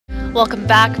Welcome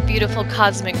back, beautiful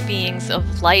cosmic beings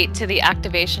of light, to the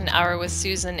Activation Hour with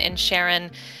Susan and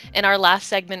Sharon. In our last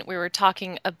segment, we were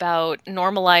talking about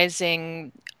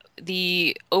normalizing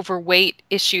the overweight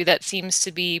issue that seems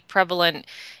to be prevalent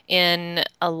in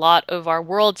a lot of our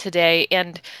world today.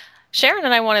 And Sharon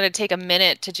and I wanted to take a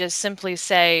minute to just simply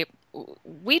say,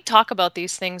 we talk about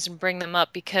these things and bring them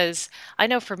up because I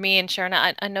know for me and Sharon,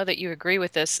 I know that you agree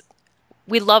with this.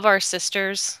 We love our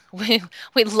sisters. We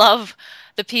love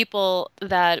the people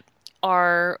that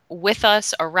are with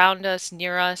us, around us,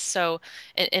 near us. So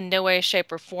in no way,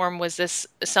 shape, or form was this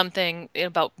something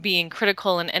about being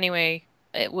critical in any way.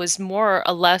 It was more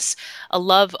or less a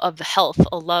love of health,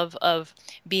 a love of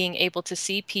being able to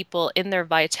see people in their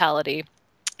vitality.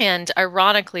 And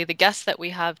ironically, the guest that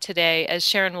we have today, as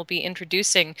Sharon will be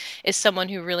introducing, is someone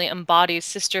who really embodies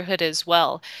sisterhood as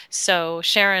well. So,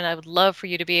 Sharon, I would love for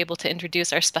you to be able to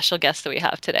introduce our special guest that we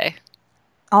have today.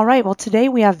 All right, well, today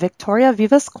we have Victoria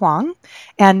Vives Khuong,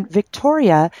 and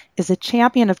Victoria is a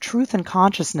champion of truth and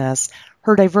consciousness.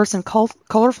 Her diverse and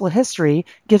colorful history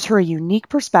gives her a unique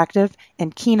perspective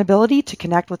and keen ability to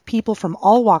connect with people from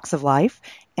all walks of life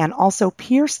and also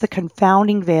pierce the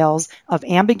confounding veils of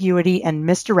ambiguity and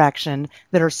misdirection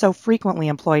that are so frequently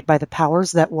employed by the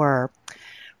powers that were.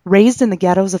 Raised in the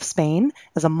ghettos of Spain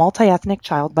as a multi-ethnic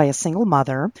child by a single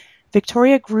mother,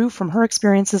 Victoria grew from her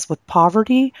experiences with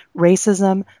poverty,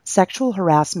 racism, sexual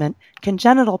harassment,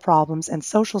 congenital problems, and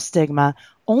social stigma,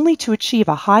 only to achieve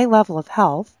a high level of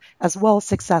health as well as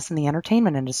success in the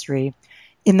entertainment industry.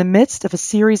 In the midst of a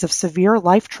series of severe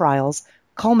life trials,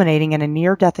 culminating in a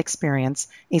near-death experience,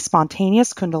 a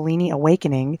spontaneous Kundalini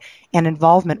awakening, and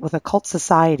involvement with occult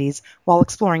societies while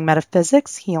exploring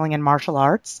metaphysics, healing, and martial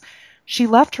arts, she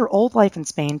left her old life in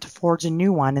Spain to forge a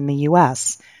new one in the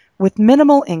U.S. With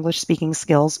minimal English-speaking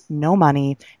skills, no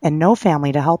money, and no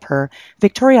family to help her,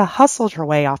 Victoria hustled her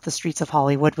way off the streets of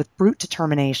Hollywood with brute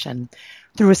determination.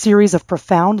 Through a series of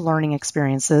profound learning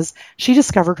experiences, she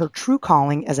discovered her true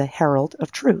calling as a herald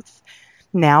of truth.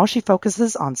 Now she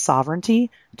focuses on sovereignty,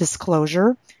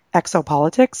 disclosure,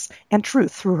 exopolitics, and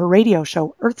truth through her radio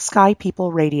show Earth Sky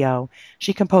People Radio.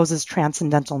 She composes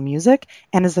transcendental music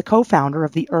and is the co-founder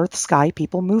of the Earth Sky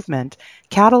People movement,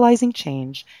 catalyzing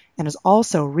change, and has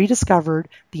also rediscovered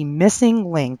the missing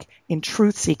link in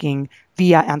truth-seeking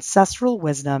via ancestral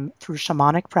wisdom through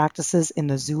shamanic practices in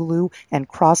the Zulu and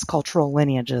cross-cultural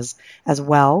lineages, as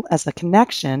well as the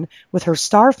connection with her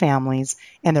star families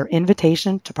and their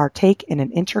invitation to partake in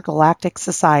an intergalactic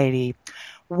society.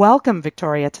 Welcome,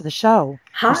 Victoria, to the show.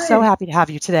 We're so Hi. happy to have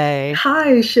you today.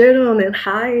 Hi, Sharon, and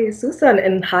hi, Susan,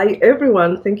 and hi,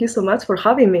 everyone. Thank you so much for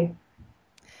having me.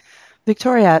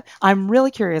 Victoria, I'm really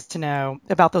curious to know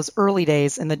about those early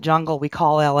days in the jungle we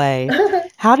call LA.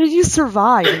 How did you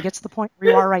survive and get to the point where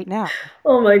you are right now?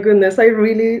 Oh my goodness, I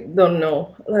really don't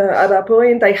know. At that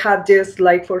point, I had just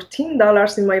like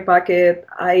 $14 in my pocket.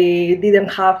 I didn't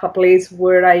have a place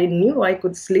where I knew I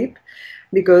could sleep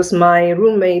because my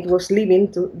roommate was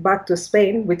leaving back to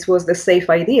Spain, which was the safe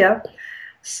idea.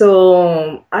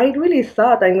 So I really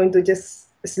thought I'm going to just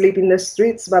sleep in the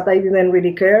streets, but I didn't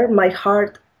really care. My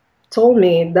heart told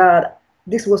me that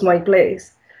this was my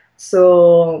place.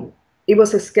 So it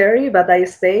was scary, but I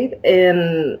stayed.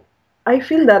 And I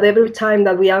feel that every time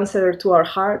that we answer to our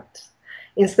heart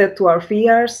instead to our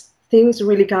fears, things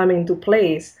really come into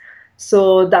place.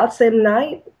 So that same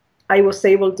night, I was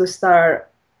able to start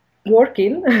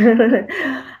working.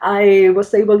 I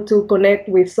was able to connect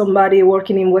with somebody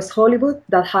working in West Hollywood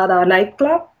that had a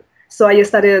nightclub. So I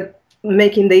started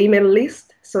making the email list.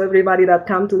 So everybody that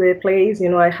come to the place,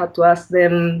 I had to ask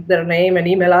them their name and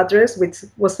email address, which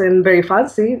wasn't very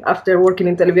fancy after working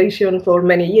in television for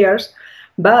many years,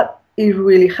 but it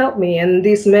really helped me. And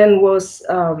this man was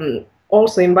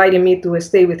also inviting me to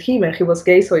stay with him, and he was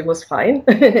gay, so it was fine.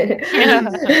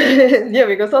 Yeah,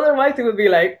 because otherwise it would be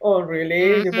like, oh,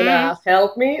 really? You're gonna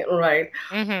help me? Right.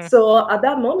 So at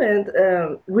that moment,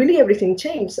 really everything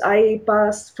changed. I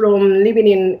passed from living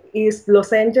in East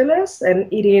Los Angeles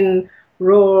and eating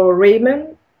raw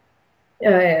ramen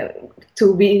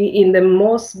to be in the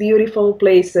most beautiful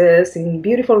places, in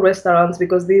beautiful restaurants,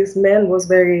 because this man was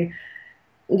very,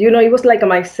 he was like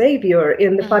my savior.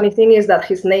 And the funny thing is that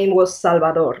his name was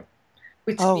Salvador,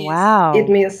 which Oh, means it wow.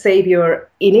 means savior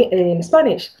in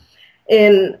Spanish.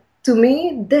 And to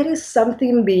me, there is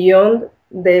something beyond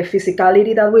the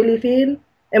physicality that we live in.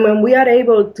 And when we are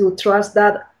able to trust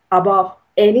that above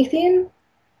anything,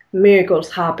 miracles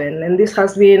happen. And this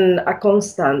has been a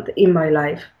constant in my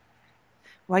life.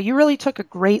 Well, you really took a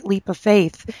great leap of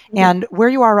faith. And where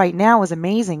you are right now is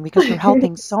amazing because you're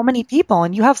helping so many people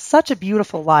and you have such a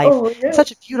beautiful life, Oh,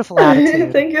 such a yes. beautiful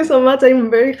attitude. Thank you so much. I'm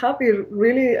very happy.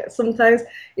 Really, sometimes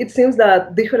it seems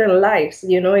that different lives,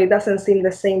 it doesn't seem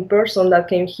the same person that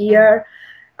came Mm. here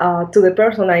to the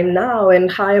person I'm now,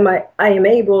 and how I am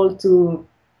able to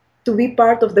be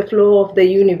part of the flow of the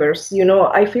universe.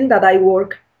 I feel that I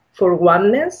work for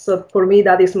oneness. So for me,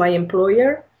 that is my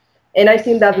employer. And I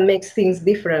think that makes things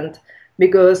different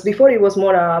because before it was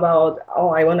more about, oh,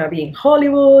 I want to be in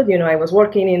Hollywood. I was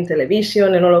working in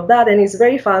television and all of that. And it's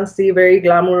very fancy, very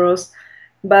glamorous.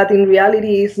 But in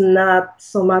reality, it's not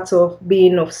so much of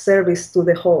being of service to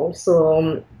the whole.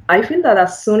 So I feel that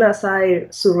as soon as I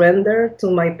surrender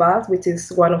to my path, which is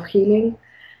one of healing,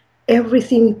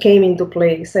 everything came into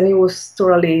place and it was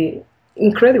totally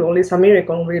incredible. It's a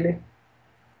miracle, really.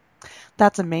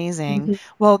 That's amazing. Mhm.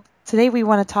 Well, today we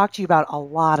want to talk to you about a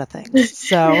lot of things.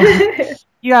 So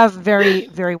you have very,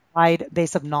 very wide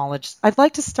base of knowledge. I'd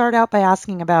like to start out by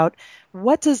asking about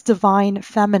what does divine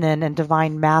feminine and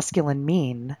divine masculine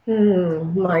mean?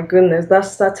 My goodness,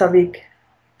 that's such a big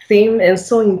theme and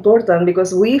so important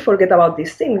because we forget about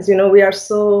these things. We are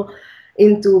so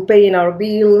into paying our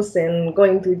bills and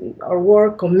going to our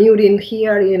work, commuting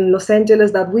here in Los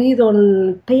Angeles that we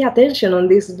don't pay attention on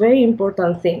these very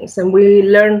important things. And we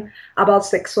learn about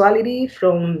sexuality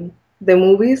from the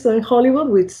movies in Hollywood,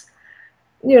 which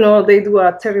they do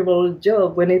a terrible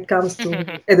job when it comes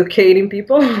to educating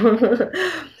people.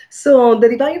 So the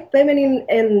divine feminine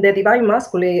and the divine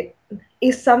masculine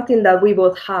is something that we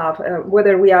both have.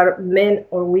 Whether we are men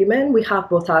or women, we have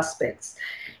both aspects.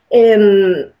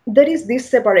 And there is this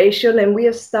separation, and we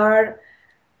start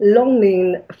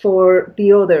longing for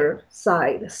the other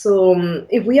side. So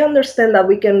if we understand that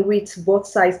we can reach both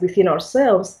sides within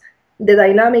ourselves, the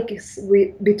dynamics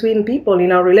between people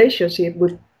in our relationship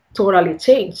will totally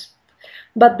change.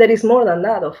 But there is more than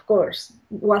that, of course.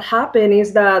 What happened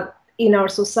is that in our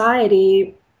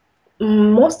society,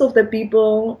 most of the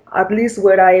people, at least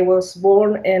where I was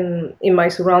born and in my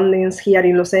surroundings here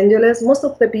in Los Angeles, most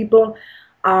of the people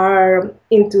are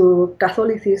into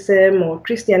Catholicism or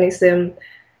Christianism.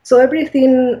 So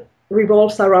everything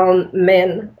revolves around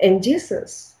men and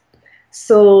Jesus.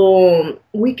 So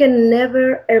we can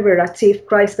never ever achieve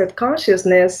Christ-led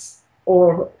consciousness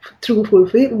or true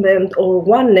fulfillment or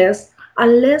oneness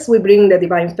unless we bring the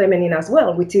divine feminine as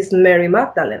well, which is Mary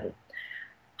Magdalene.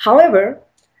 However,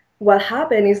 what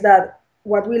happened is that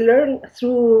what we learned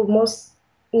through most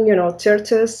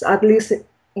churches, at least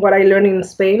what I learned in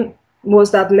Spain,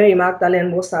 was that Mary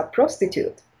Magdalene was a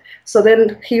prostitute. So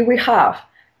then here we have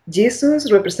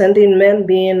Jesus representing men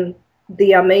being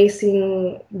the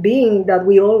amazing being that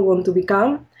we all want to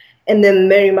become, and then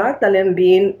Mary Magdalene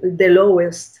being the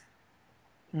lowest.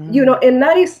 And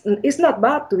that is, it's not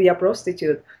bad to be a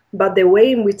prostitute, but the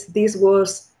way in which this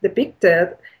was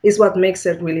depicted is what makes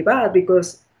it really bad,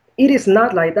 because it is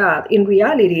not like that. In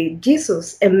reality,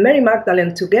 Jesus and Mary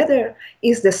Magdalene together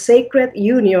is the sacred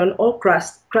union of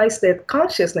Christed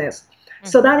consciousness.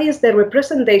 So that is the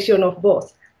representation of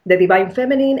both the divine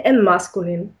feminine and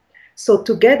masculine. So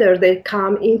together they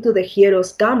come into the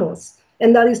hieros gamos,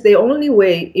 and that is the only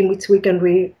way in which we can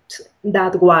reach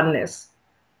that oneness.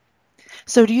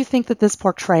 So do you think that this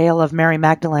portrayal of Mary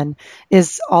Magdalene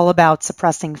is all about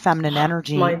suppressing feminine My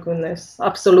energy? goodness,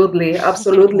 absolutely, Yeah.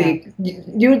 absolutely.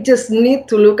 You just need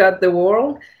to look at the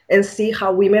world and see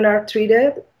how women are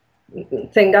treated.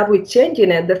 Thank God we're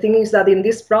changing it. The thing is that in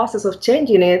this process of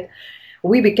changing it,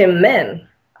 we became men.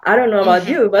 I don't know about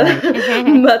you, but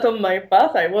Right. but on my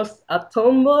path, I was a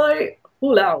tomboy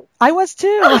full out. I was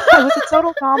too. I was a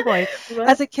total tomboy. Right?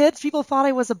 As a kid, people thought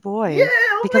I was a Yeah, boy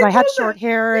oh because my I had short goodness,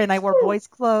 hair me and I wore too. boys'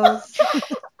 clothes.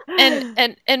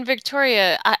 And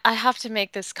Victoria, I have to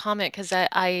make this comment because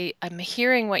I'm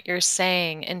hearing what you're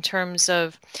saying in terms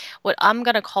of what I'm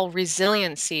going to call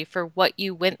resiliency for what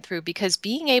you went through, because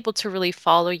being able to really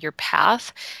follow your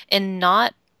path and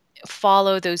not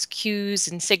follow those cues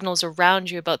and signals around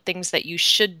you about things that you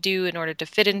should do in order to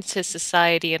fit into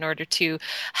society, in order to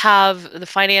have the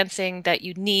financing that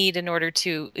you need in order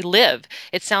to live.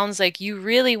 It sounds like you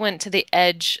really went to the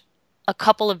edge a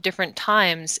couple of different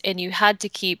times and you had to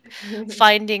keep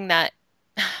finding that.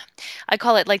 I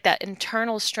call it like that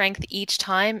internal strength each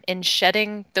time in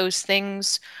shedding those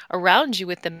things around you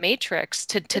with the matrix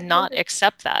to not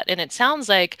accept that. And it sounds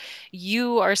like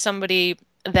you are somebody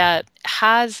that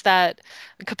has that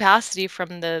capacity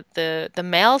from the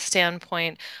male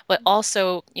standpoint, but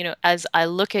also, as I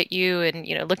look at you and,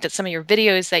 looked at some of your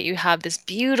videos, that you have this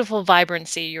beautiful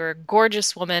vibrancy. You're a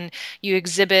gorgeous woman. You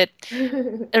exhibit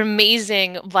an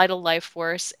amazing vital life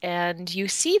force, and you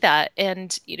see that.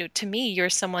 And, to me, you're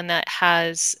someone that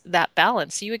has that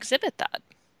balance. You exhibit that.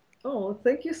 Oh,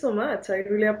 thank you so much. I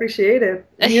really appreciate it.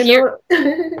 You're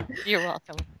you're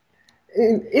welcome.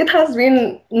 It has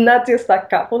been not just a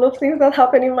couple of things that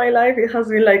happen in my life, it has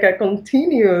been like a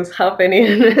continuous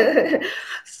happening.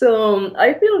 So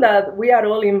I feel that we are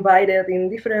all invited in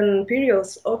different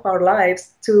periods of our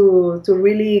lives to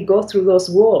really go through those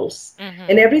walls.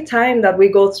 And every time that we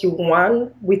go through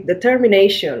one with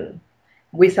determination,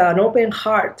 with an open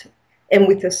heart, and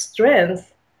with a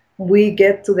strength, we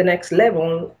get to the next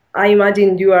level. I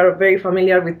imagine you are very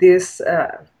familiar with this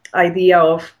idea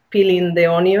of peeling the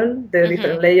onion, the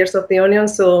different layers of the onion.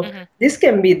 So this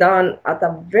can be done at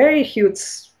a very huge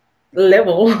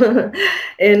level.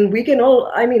 And we can all,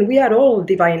 I mean, we are all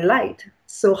divine light.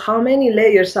 So how many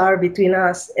layers are between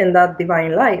us and that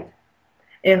divine light?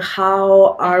 And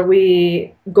how are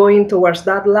we going towards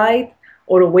that light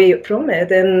or away from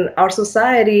it? And our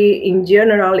society in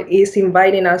general is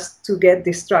inviting us to get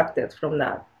distracted from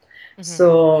that.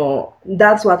 So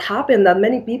that's what happened, that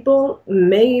many people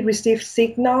may receive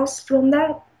signals from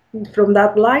that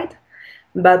light,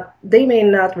 but they may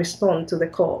not respond to the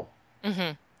call.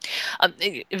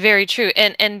 Very true.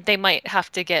 And they might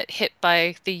have to get hit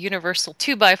by the universal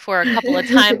 2x4 a couple of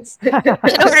times in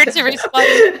order to respond.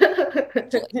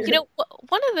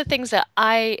 One of the things that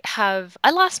I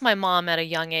lost my mom at a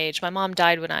young age. My mom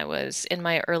died when I was in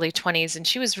my early 20s, and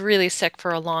she was really sick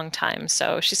for a long time.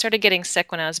 So she started getting sick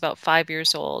when I was about 5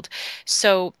 years old.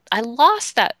 So I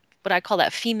lost that, what I call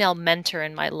that female mentor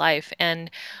in my life. And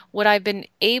what I've been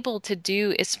able to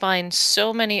do is find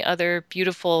so many other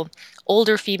beautiful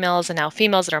older females, and now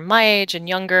females that are my age and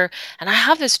younger. And I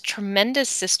have this tremendous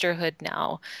sisterhood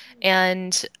now.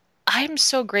 And I'm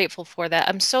so grateful for that.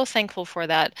 I'm so thankful for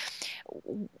that.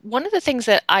 One of the things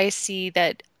that I see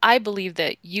that I believe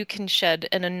that you can shed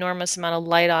an enormous amount of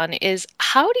light on is,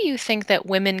 how do you think that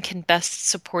women can best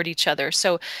support each other?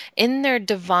 So in their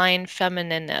divine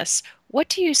feminineness, what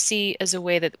do you see as a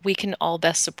way that we can all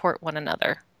best support one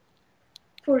another?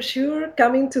 For sure,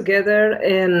 coming together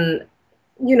and,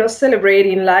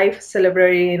 celebrating life,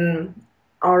 celebrating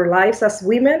our lives as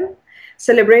women,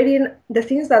 celebrating the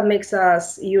things that makes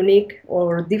us unique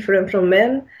or different from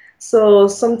men. So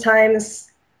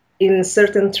sometimes in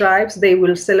certain tribes, they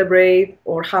will celebrate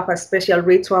or have a special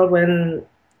ritual when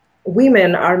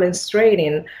women are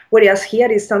menstruating, whereas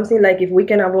here is something like, if we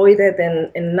can avoid it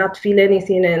and not feel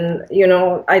anything, and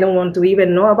I don't want to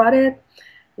even know about it.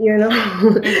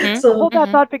 So hold that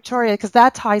thought, Victoria, because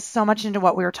that ties so much into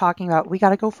what we were talking about. We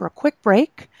got to go for a quick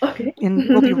break. Okay. And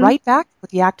we'll be right back with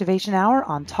the Activation Hour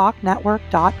on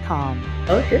talknetwork.com.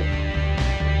 Okay.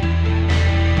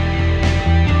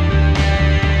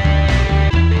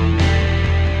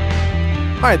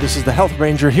 Hi, this is the Health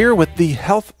Ranger here with the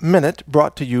Health Minute,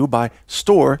 brought to you by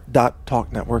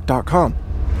store.talknetwork.com.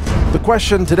 The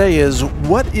question today is,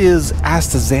 what is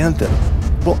astaxanthin?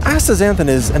 Well, astaxanthin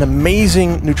is an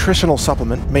amazing nutritional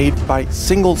supplement made by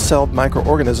single-celled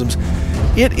microorganisms.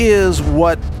 It is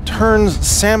what turns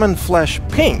salmon flesh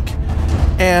pink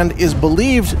and is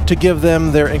believed to give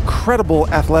them their incredible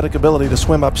athletic ability to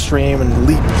swim upstream and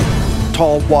leap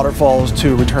tall waterfalls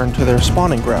to return to their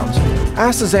spawning grounds.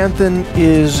 Astaxanthin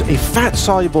is a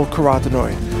fat-soluble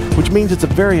carotenoid, which means it's a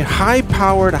very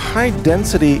high-powered,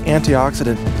 high-density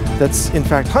antioxidant that's, in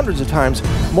fact, hundreds of times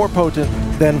more potent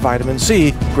than vitamin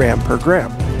C, gram per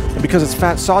gram. And because it's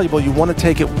fat-soluble, you want to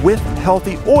take it with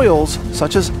healthy oils,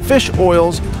 such as fish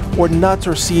oils or nuts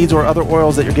or seeds or other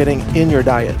oils that you're getting in your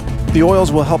diet. The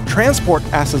oils will help transport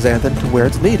astaxanthin to where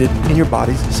it's needed in your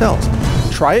body's cells.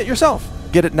 Try it yourself.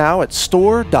 Get it now at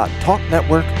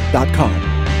store.talknetwork.com.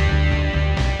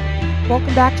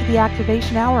 Welcome back to the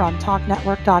Activation Hour on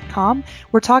talknetwork.com.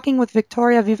 We're talking with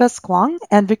Victoria Vives Khuong.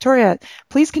 And Victoria,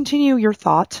 please continue your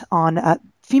thought on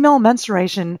female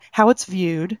menstruation, how it's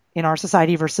viewed in our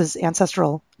society versus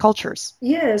ancestral cultures.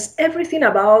 Yes, everything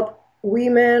about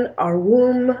women, our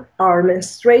womb, our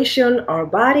menstruation, our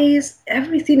bodies,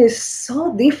 everything is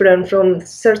so different from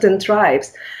certain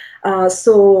tribes.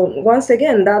 So once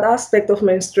again, that aspect of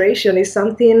menstruation is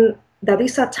something that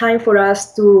is a time for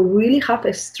us to really have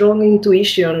a strong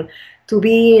intuition, to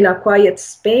be in a quiet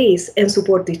space and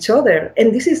support each other.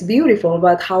 And this is beautiful,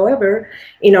 but however,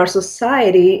 in our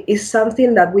society is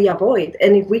something that we avoid.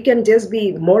 And if we can just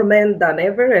be more men than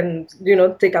ever and,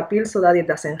 take a pill so that it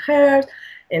doesn't hurt,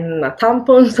 and a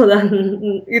tampon so that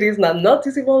it is not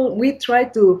noticeable. We try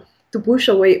to push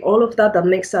away all of that that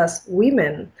makes us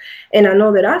women. And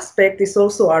another aspect is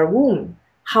also our womb.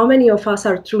 How many of us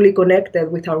are truly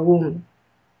connected with our womb?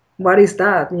 What is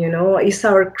that? Is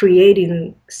our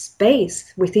creating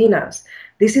space within us.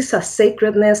 This is a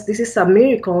sacredness, this is a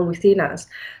miracle within us.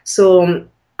 So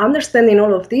understanding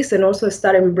all of this and also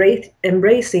start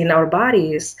embracing our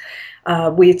bodies,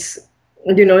 which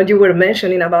you were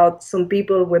mentioning about some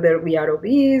people, whether we are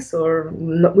obese or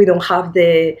we don't have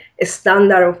the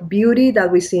standard of beauty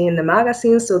that we see in the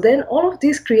magazines. So then all of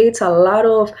this creates a lot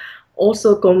of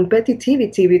also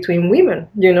competitivity between women.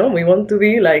 We want to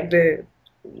be like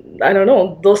I don't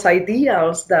know, those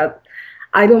ideals that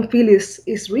I don't feel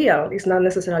is real. It's not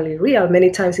necessarily real.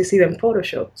 Many times it's even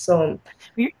Photoshop. So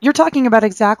you're talking about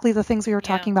exactly the things we were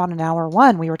talking about in hour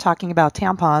one. We were talking about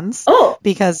tampons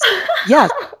because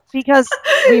because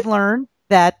we've learned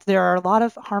that there are a lot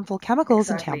of harmful chemicals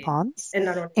in tampons,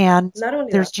 and not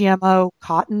only there's that. GMO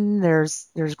cotton, there's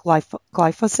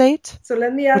glyphosate, So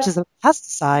let me ask, which is a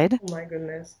pesticide. oh my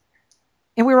goodness.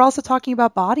 And we were also talking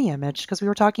about body image because we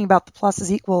were talking about the Plus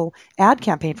is Equal ad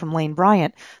campaign from Lane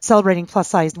Bryant celebrating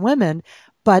plus-sized women,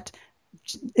 but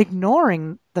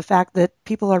ignoring the fact that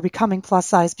people are becoming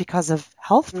plus-sized because of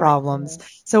health problems.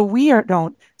 So we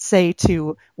don't say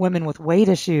to women with weight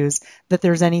issues that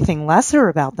there's anything lesser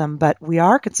about them, but we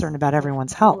are concerned about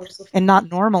everyone's health and not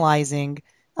normalizing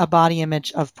a body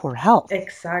image of poor health.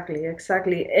 Exactly.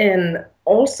 And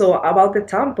also about the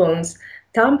tampons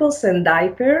and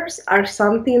diapers are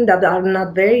something that are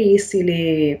not very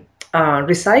easily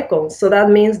recycled. So that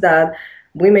means that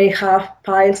we may have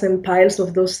piles and piles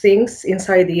of those things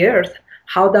inside the earth.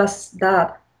 How does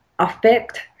that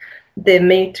affect the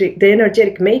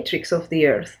energetic matrix of the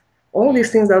earth? All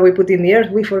these things that we put in the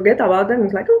earth, we forget about them.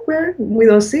 It's like, oh, well, we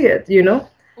don't see it,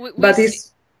 but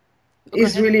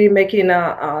it's really making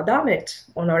a damage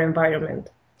on our environment.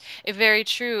 Very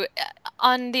true.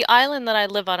 On the island that I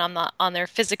live on, I'm not on there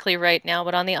physically right now,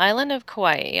 but on the island of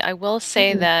Kauai, I will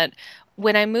say that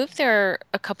when I moved there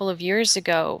a couple of years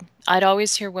ago, I'd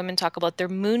always hear women talk about their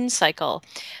moon cycle.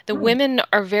 The women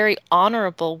are very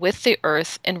honorable with the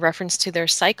earth in reference to their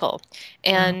cycle.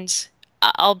 And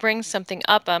I'll bring something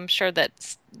up. I'm sure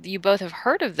that you both have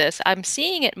heard of this. I'm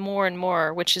seeing it more and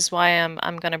more, which is why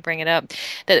I'm going to bring it up,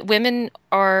 that women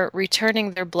are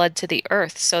returning their blood to the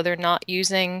earth. So they're not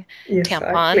using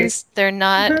tampons. They're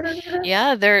not,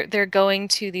 they're going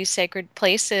to these sacred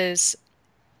places.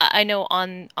 I know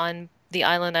on the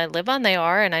island I live on they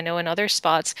are, and I know in other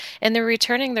spots, and they're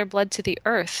returning their blood to the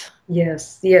earth.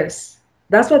 Yes.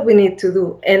 That's what we need to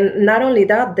do. And not only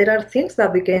that, there are things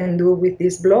that we can do with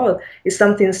this blood. It's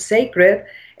something sacred,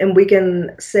 and we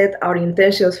can set our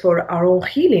intentions for our own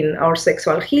healing, our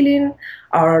sexual healing,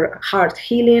 our heart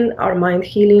healing, our mind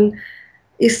healing.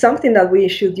 Is something that we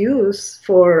should use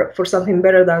for something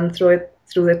better than throw it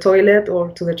through the toilet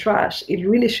or to the trash. It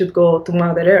really should go to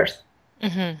Mother Earth.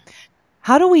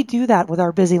 How do we do that with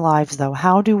our busy lives, though?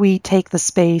 How do we take the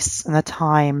space and the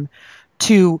time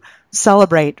to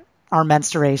celebrate our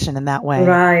menstruation in that way?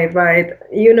 Right.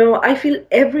 I feel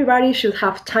everybody should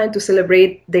have time to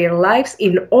celebrate their lives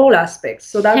in all aspects.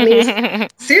 So that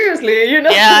means, seriously,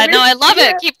 Yeah, no, I love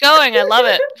it. Keep going. I love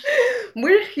it.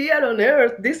 We're here on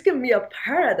Earth. This can be a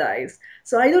paradise.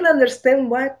 So I don't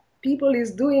understand what people is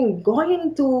doing,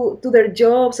 going to their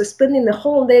jobs, spending the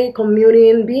whole day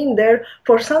commuting, being there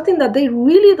for something that they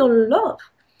really don't love.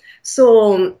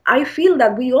 So I feel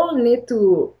that we all need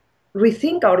to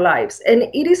rethink our lives, and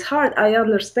it is hard. I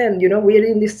understand, we're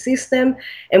in this system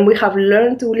and we have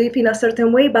learned to live in a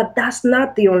certain way, but that's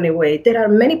not the only way. There are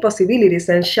many possibilities,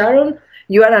 and Sharon,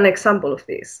 you are an example of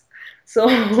this. So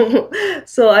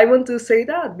I want to say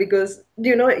that because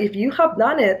if you have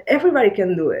done it, everybody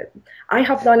can do it. I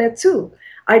have done it too.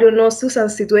 I don't know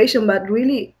Susan's situation, but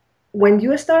really, when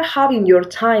you start having your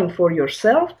time for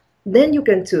yourself, then you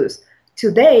can choose.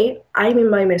 Today I'm in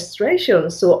my menstruation,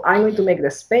 so I'm going to make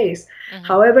the space.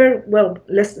 However, well,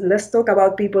 let's talk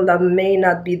about people that may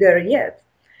not be there yet.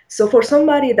 So for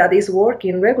somebody that is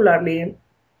working regularly,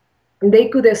 they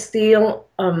could still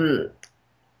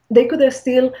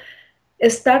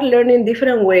start learning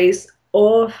different ways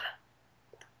of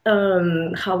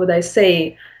how would I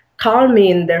say,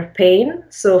 calming their pain.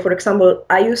 So for example,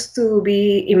 I used to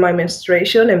be in my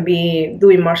menstruation and be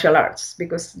doing martial arts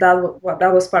because that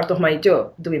was part of my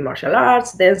job, doing martial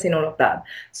arts, dancing, all of that.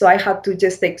 So I had to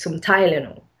just take some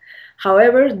Tylenol.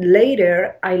 However,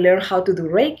 later I learned how to do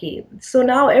Reiki. So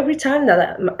now every time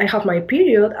that I have my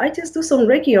period, I just do some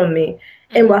Reiki on me.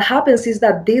 And what happens is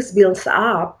that this builds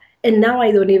up, and now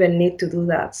I don't even need to do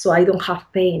that. So I don't have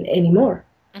pain anymore.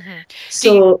 Mm-hmm.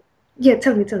 So yeah,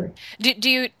 tell me. Do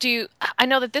you, I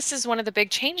know that this is one of the big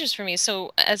changes for me.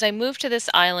 So as I moved to this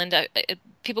island,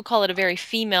 people call it a very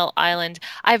female island.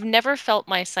 I've never felt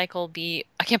my cycle be,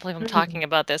 I can't believe I'm talking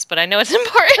about this, but I know it's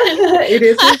important. It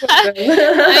is important.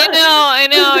 I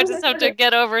know. I just have to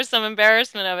get over some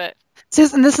embarrassment of it.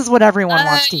 Susan, this is what everyone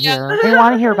wants to Yeah. hear. They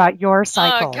want to hear about your Oh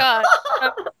cycle. God.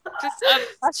 I'm I'm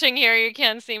blushing here. You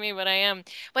can't see me, but I am.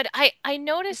 But I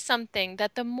noticed something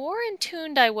that the more in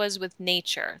tuned I was with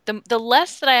nature, the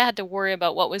less that I had to worry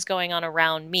about what was going on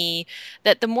around me,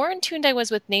 that the more in tuned I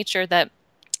was with nature, that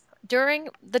during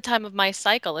the time of my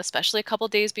cycle, especially a couple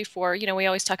days before, we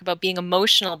always talk about being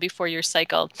emotional before your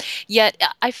cycle. Yet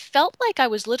I felt like I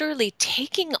was literally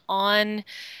taking on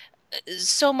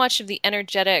so much of the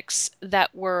energetics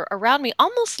that were around me,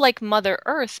 almost like Mother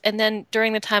Earth. And then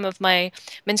during the time of my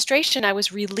menstruation, I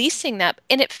was releasing that,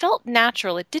 and it felt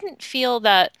natural. It didn't feel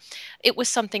that it was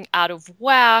something out of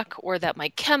whack or that my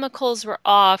chemicals were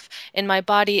off in my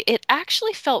body. It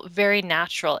actually felt very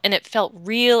natural, and it felt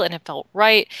real, and it felt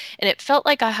right, and it felt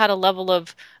like I had a level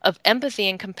of empathy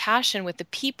and compassion with the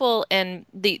people and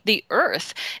the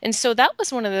earth. And so that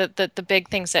was one of the big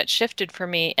things that shifted for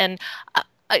me. And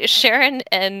Sharon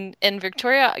and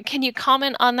Victoria, can you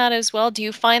comment on that as well? Do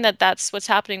you find that that's what's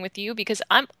happening with you? Because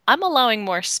I'm allowing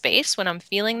more space when I'm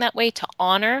feeling that way to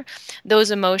honor those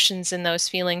emotions and those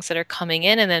feelings that are coming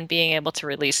in, and then being able to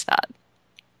release that.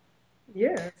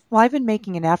 Yes. Well, I've been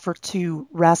making an effort to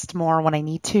rest more when I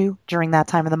need to during that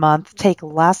time of the month, take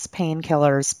less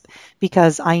painkillers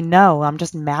because I know I'm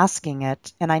just masking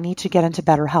it and I need to get into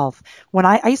better health. When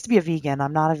I used to be a vegan,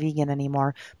 I'm not a vegan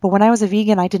anymore, but when I was a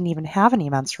vegan, I didn't even have any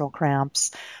menstrual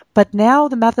cramps. But now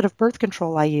the method of birth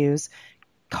control I use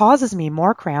causes me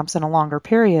more cramps in a longer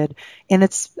period, and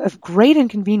it's a great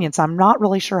inconvenience. I'm not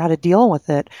really sure how to deal with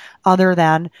it other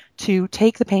than to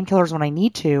take the painkillers when I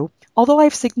need to, although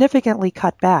I've significantly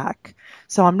cut back.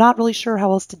 So I'm not really sure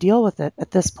how else to deal with it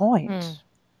at this point.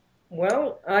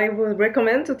 Well, I would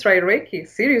recommend to try Reiki.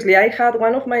 Seriously, I had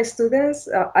one of my students,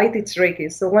 I teach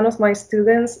Reiki, so one of my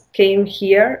students came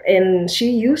here and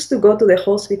she used to go to the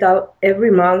hospital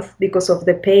every month because of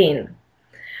the pain.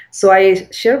 So I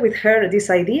shared with her this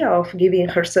idea of giving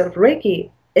herself Reiki.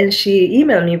 And she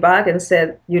emailed me back and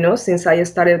said, since I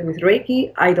started with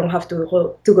Reiki, I don't have to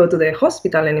go to the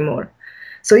hospital anymore.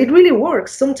 So it really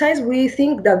works. Sometimes we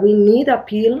think that we need a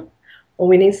pill or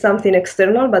we need something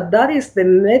external, but that is the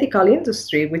medical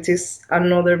industry, which is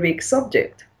another big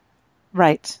subject.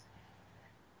 Right.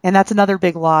 And that's another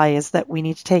big lie, is that we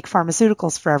need to take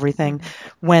pharmaceuticals for everything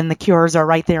when the cures are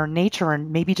right there in nature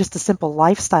and maybe just a simple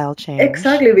lifestyle change.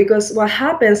 Exactly, because what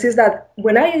happens is that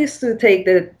when I used to take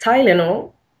the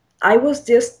Tylenol, I was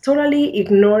just totally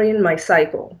ignoring my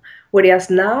cycle. Whereas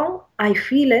now I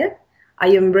feel it, I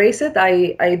embrace it,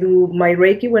 I do my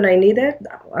Reiki when I need it.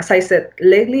 As I said,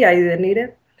 lately I didn't need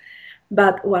it.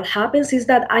 But what happens is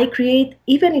that I create,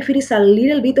 even if it is a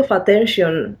little bit of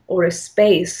attention or a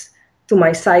space to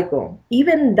my cycle,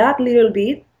 even that little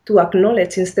bit to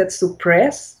acknowledge instead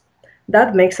suppress,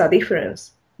 that makes a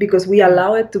difference because we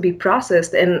allow it to be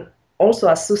processed. And also,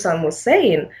 as Susan was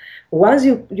saying, once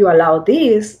you allow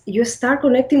this, you start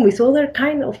connecting with other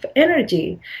kind of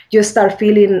energy. You start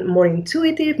feeling more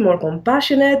intuitive, more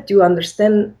compassionate. You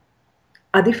understand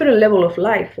a different level of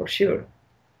life for sure.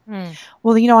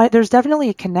 Well, there's definitely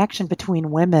a connection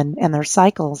between women and their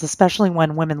cycles, especially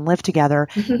when women live together.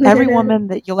 Every woman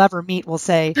that you'll ever meet will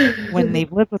say when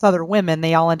they've lived with other women,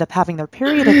 they all end up having their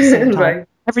period at the same time. Right.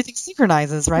 Everything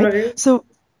synchronizes, right? Right. So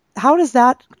how does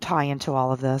that tie into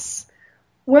all of this?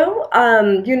 Well,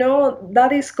 that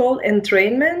is called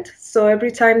entrainment. So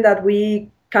every time that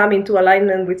we come into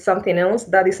alignment with something else,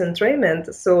 that is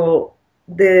entrainment. So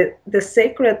the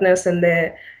sacredness and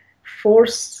the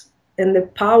force and the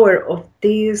power of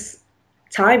this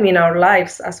time in our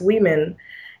lives as women,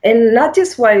 and not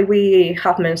just while we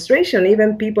have menstruation,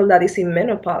 even people that is in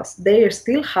menopause, they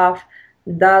still have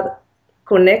that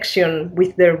connection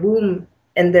with their womb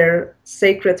and their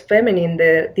sacred feminine,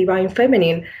 the divine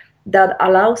feminine, that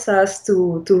allows us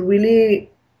to really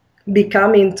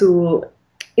become into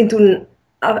an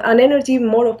energy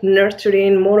more of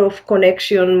nurturing, more of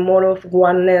connection, more of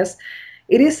oneness.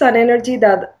 It is an energy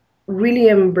that really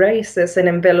embraces and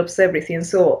envelops everything.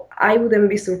 So I wouldn't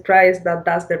be surprised that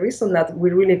that's the reason that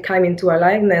we really come into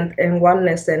alignment and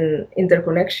oneness and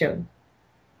interconnection.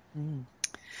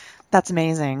 That's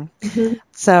amazing.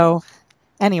 So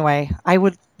Anyway, I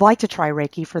would like to try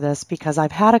Reiki for this because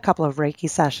I've had a couple of Reiki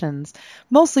sessions,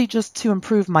 mostly just to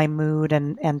improve my mood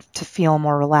and to feel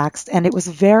more relaxed. And it was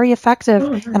very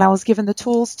effective, and I was given the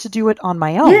tools to do it on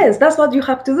my own. Yes, that's what you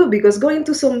have to do, because going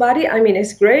to somebody, I mean,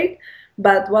 it's great,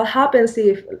 but what happens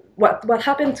if what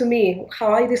happened to me,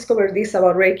 how I discovered this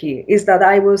about Reiki, is that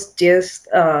I was just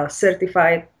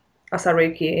certified as a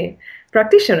Reiki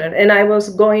practitioner, and I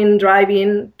was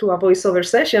driving to a voiceover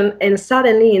session, and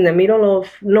suddenly in the middle of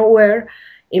nowhere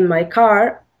in my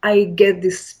car, I get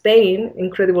this pain,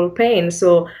 incredible pain.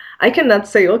 So I cannot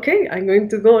say, okay, I'm going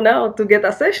to go now to get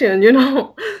a session,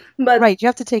 But Right, you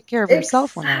have to take care of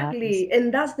yourself when that happens. exactly,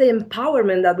 and that's the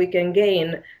empowerment that we can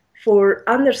gain for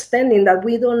understanding that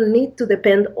we don't need to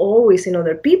depend always in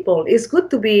other people. It's good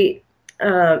to be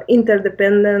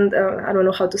interdependent. I don't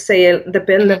know how to say it,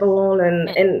 dependable,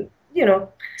 and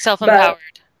Self-empowered.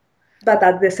 but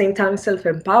at the same time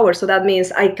self-empowered. So that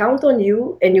means I count on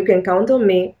you and you can count on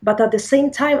me, but at the same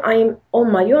time I'm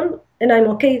on my own and I'm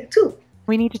okay too.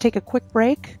 We need to take a quick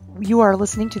break. You are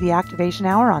listening to the Activation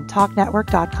Hour on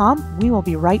TalkNetwork.com. We will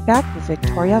be right back with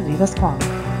Victoria Vives Khuong.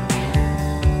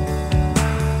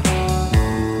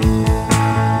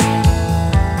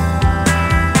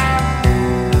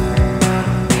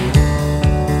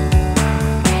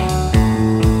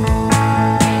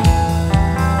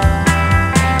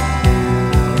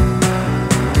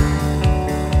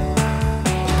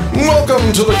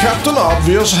 Welcome to the Captain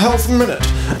Obvious Health Minute.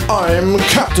 I'm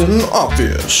Captain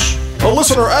Obvious. A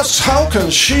listener asks, how can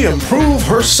she improve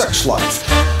her sex life?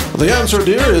 The answer,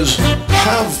 dear, is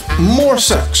have more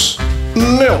sex.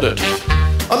 Nailed it.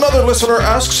 Another listener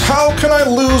asks, how can I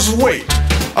lose weight?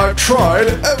 I've tried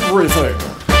everything.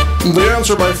 The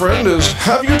answer, my friend, is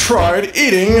have you tried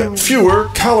eating fewer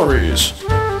calories?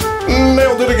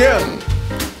 Nailed it again.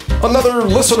 Another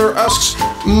listener asks,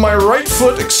 my right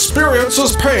foot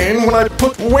experiences pain when I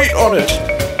put weight on it.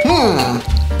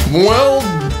 Well,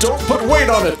 don't put weight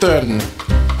on it then.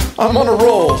 I'm on a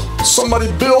roll.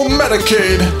 Somebody bill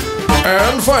Medicaid.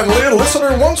 And finally, a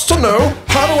listener wants to know,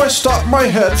 how do I stop my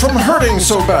head from hurting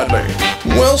so badly?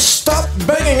 Well, stop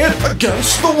banging it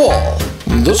against the wall.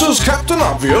 This is Captain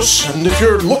Obvious, and if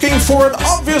you're looking for an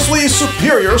obviously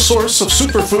superior source of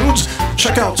superfoods,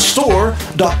 check out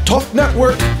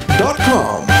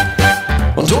store.talknetwork.com.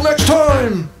 Until next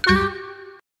time!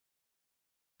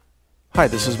 Hi,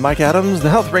 this is Mike Adams, the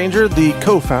Health Ranger, the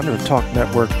co-founder of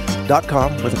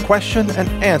TalkNetwork.com, with a question and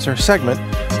answer segment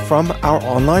from our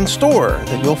online store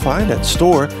that you'll find at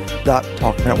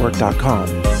store.talknetwork.com.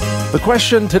 The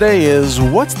question today is,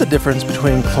 what's the difference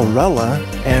between chlorella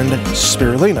and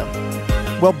spirulina?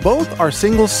 Well, both are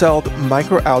single-celled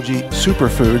microalgae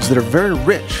superfoods that are very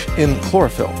rich in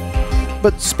chlorophyll.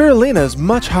 But spirulina is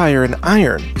much higher in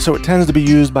iron, so it tends to be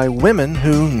used by women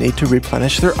who need to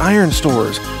replenish their iron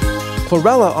stores.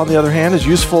 Chlorella, on the other hand, is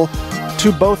useful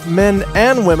to both men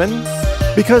and women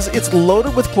because it's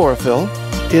loaded with chlorophyll,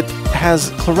 it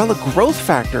has chlorella growth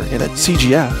factor in it,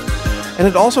 CGF, and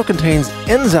it also contains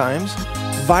enzymes,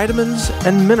 vitamins,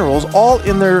 and minerals, all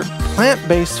in their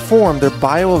plant-based form, their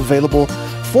bioavailable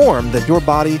form that your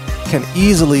body can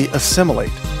easily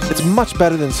assimilate. It's much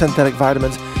better than synthetic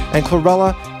vitamins, and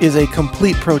chlorella is a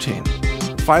complete protein.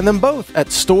 Find them both at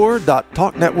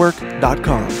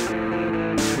store.talknetwork.com.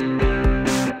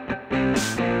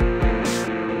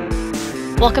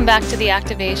 Welcome back to the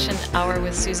Activation Hour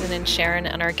with Susan and Sharon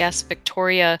and our guest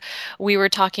Victoria. We were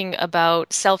talking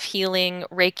about self-healing,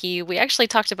 Reiki. We actually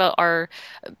talked about our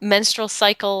menstrual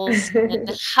cycles and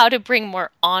how to bring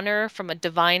more honor from a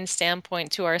divine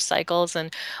standpoint to our cycles.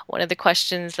 And one of the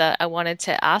questions that I wanted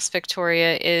to ask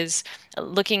Victoria is,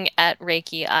 looking at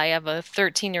Reiki, I have a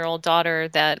 13-year-old daughter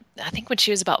that I think when she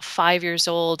was about 5 years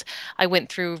old, I went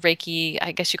through Reiki,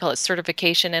 I guess you call it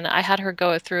certification, and I had her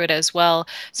go through it as well.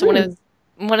 So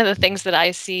one of the things that I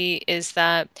see is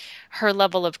that her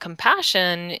level of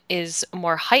compassion is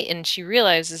more heightened. She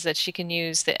realizes that she can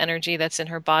use the energy that's in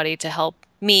her body to help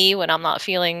me when I'm not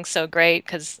feeling so great,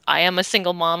 because I am a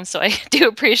single mom, so I do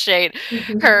appreciate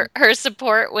her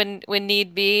support when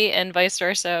need be, and vice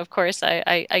versa. Of course,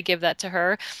 I give that to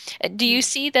her. Do you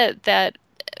see that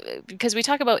because we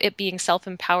talk about it being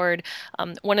self-empowered,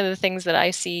 one of the things that I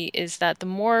see is that the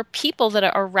more people that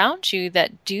are around you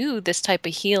that do this type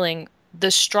of healing, the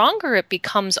stronger it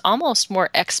becomes, almost more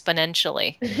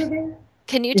exponentially.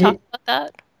 Can you talk about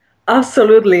that?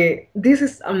 Absolutely. This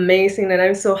is amazing. And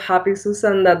I'm so happy,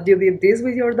 Susan, that you did this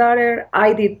with your daughter.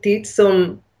 I did teach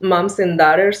some moms and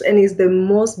daughters, and it's the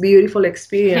most beautiful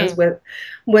experience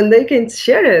when they can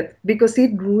share it, because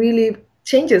it really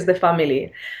changes the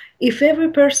family. If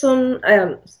every person,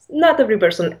 not every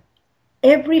person,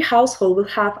 every household will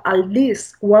have at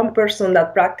least one person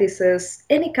that practices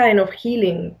any kind of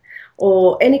healing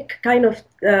or any kind of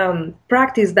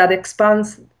practice that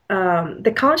expands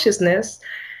the consciousness.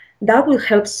 That will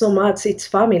help so much its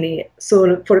family.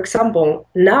 So, for example,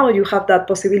 now you have that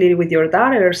possibility with your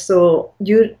daughter, so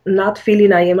you're not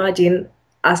feeling, I imagine,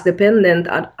 as dependent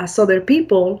as other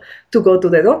people to go to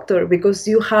the doctor, because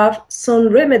you have some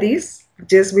remedies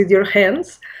just with your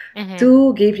hands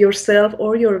to give yourself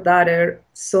or your daughter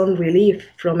some relief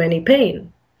from any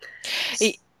pain.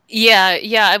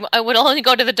 Yeah, I would only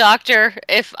go to the doctor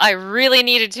if I really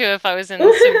needed to, if I was in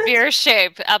severe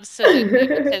shape. Absolutely,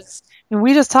 because And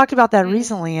we just talked about that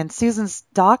recently, and Susan's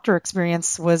doctor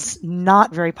experience was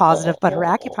not very positive, but her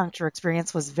acupuncture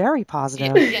experience was very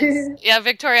positive. yes, yeah,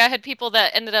 Victoria, I had people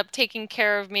that ended up taking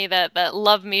care of me that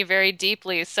love me very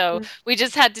deeply. So we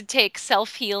just had to take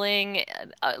self-healing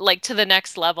like to the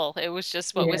next level. It was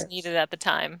just what was Yes. needed at the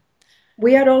time.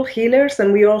 We are all healers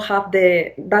and we all have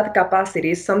that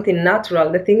capacity. It's something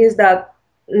natural. The thing is that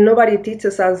nobody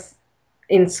teaches us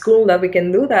in school that we can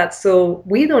do that. So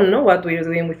we don't know what we're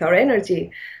doing with our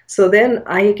energy. So then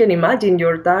I can imagine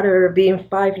your daughter being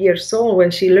 5 years old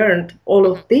when she learned all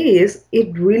of this,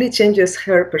 it really changes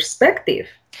her perspective.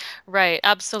 Right,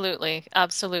 absolutely,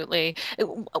 absolutely.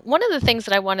 One of the things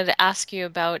that I wanted to ask you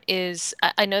about is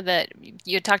I know that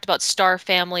you talked about star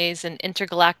families and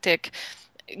intergalactic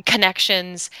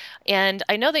connections, and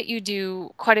I know that you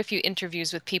do quite a few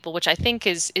interviews with people, which I think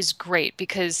is great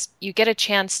because you get a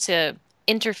chance to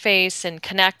interface and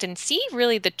connect and see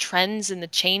really the trends and the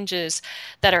changes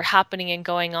that are happening and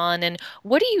going on. And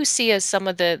what do you see as some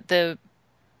of the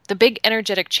big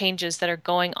energetic changes that are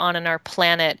going on in our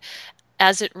planet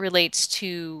as it relates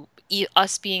to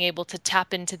us being able to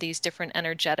tap into these different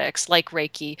energetics like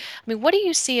Reiki? I mean, what do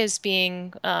you see as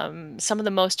being some of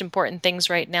the most important things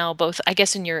right now, both, I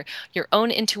guess, in your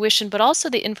own intuition, but also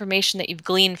the information that you've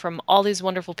gleaned from all these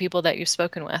wonderful people that you've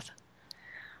spoken with?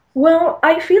 Well,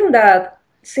 I feel that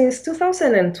since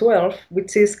 2012,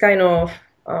 which is kind of,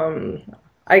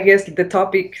 I guess, the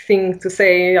topic thing to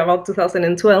say about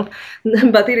 2012,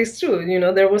 but it is true.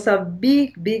 There was a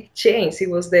big, big change. It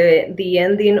was the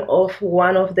ending of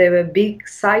one of the big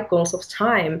cycles of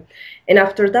time, and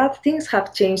after that, things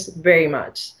have changed very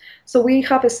much. So we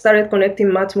have started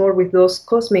connecting much more with those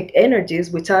cosmic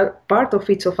energies, which are part of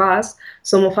each of us.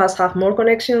 Some of us have more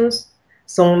connections,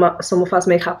 some of us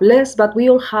may have less, but we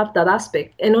all have that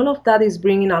aspect. And all of that is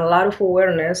bringing a lot of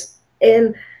awareness.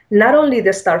 And not only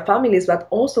the star families, but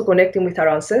also connecting with our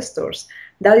ancestors.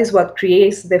 That is what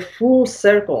creates the full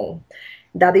circle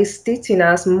that is teaching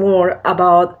us more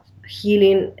about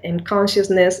healing and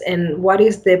consciousness and what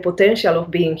is the potential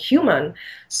of being human.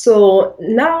 So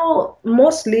now,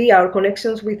 mostly our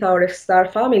connections with our star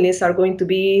families are going to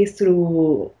be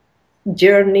through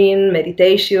journeying,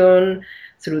 meditation,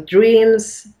 through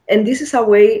dreams. And this is a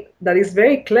way that is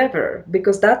very clever,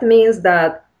 because that means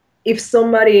that if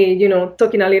somebody,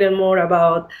 talking a little more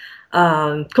about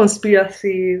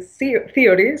conspiracy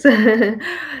theories,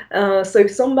 so if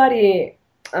somebody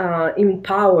in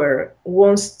power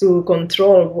wants to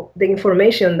control the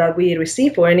information that we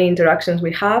receive or any interactions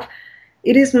we have,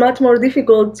 it is much more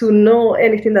difficult to know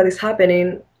anything that is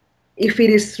happening if it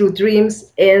is through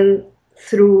dreams and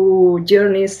through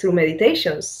journeys, through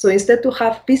meditations. So instead to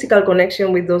have physical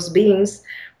connection with those beings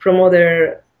from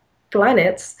other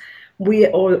planets,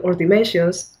 or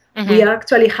dimensions, we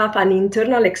actually have an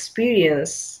internal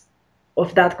experience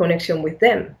of that connection with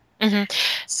them.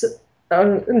 So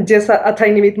just a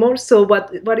tiny bit more. So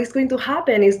what is going to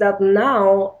happen is that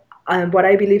now, what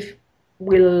I believe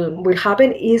will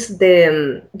happen is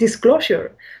the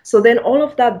disclosure. So then all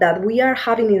of that we are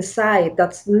having inside,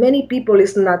 that many people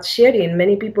is not sharing,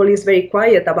 many people is very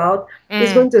quiet about,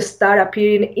 is going to start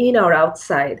appearing in our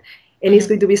outside, and it's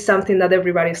going to be something that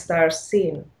everybody starts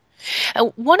seeing.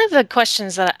 One of the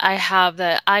questions that I have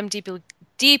that I'm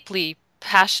deeply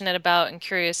passionate about and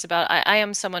curious about, I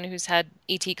am someone who's had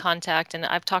ET contact, and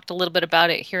I've talked a little bit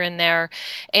about it here and there.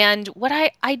 And what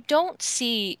I don't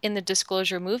see in the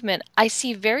disclosure movement, I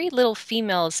see very little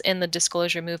females in the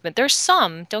disclosure movement. There's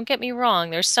some, don't get me wrong,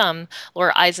 there's some.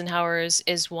 Laura Eisenhower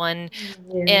is one.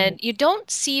 And you don't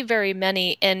see very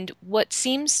many. And what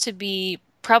seems to be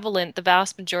prevalent the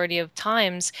vast majority of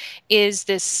times is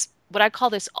this, what I call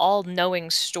this all-knowing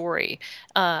story.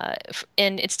 And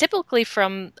it's typically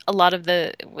from a lot of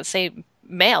the, let's say,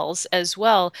 males as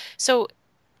well. So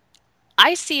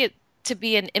I see it to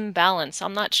be an imbalance.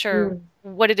 I'm not sure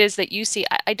what it is that you see,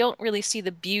 I don't really see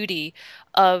the beauty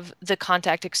of the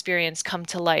contact experience come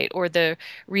to light, or the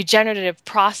regenerative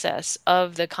process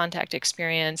of the contact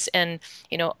experience, and,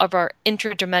 of our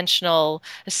interdimensional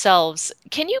selves.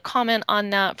 Can you comment on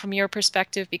that from your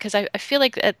perspective? Because I feel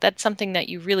like that's something that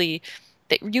you really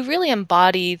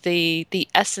embody the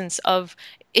essence of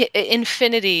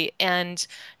infinity, and,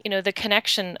 the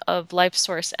connection of life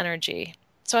source energy.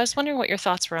 So I was wondering what your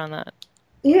thoughts were on that.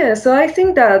 Yeah, so I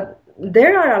think that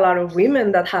there are a lot of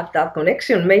women that have that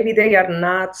connection. Maybe they are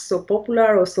not so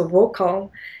popular or so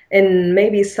vocal, and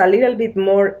maybe it's a little bit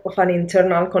more of an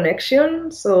internal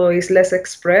connection, so it's less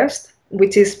expressed,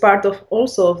 which is part of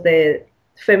also of the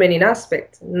feminine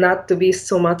aspect, not to be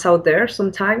so much out there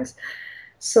sometimes.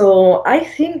 So I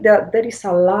think that there is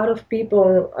a lot of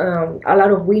people, a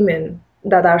lot of women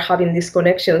that are having these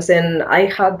connections, and I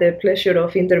had the pleasure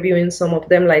of interviewing some of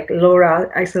them, like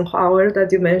Laura Eisenhower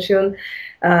that you mentioned,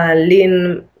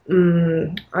 Lynn.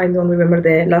 I don't remember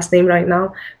the last name right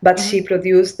now, but she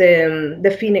produced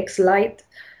the Phoenix lights,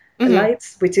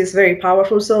 which is very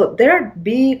powerful. So there are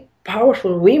big,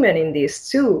 powerful women in this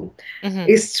too.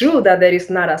 It's true that there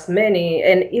is not as many,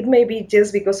 and it may be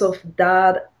just because of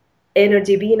that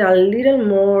energy being a little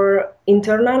more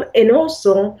internal, and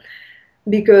also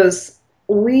because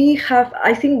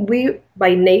I think we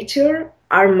by nature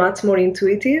are much more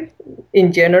intuitive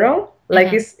in general.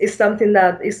 Like it's something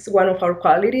that is one of our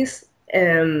qualities,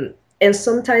 and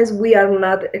sometimes we are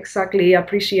not exactly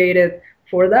appreciated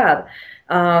for that.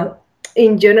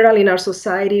 In general, in our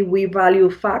society, we value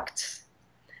facts,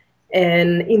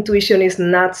 and intuition is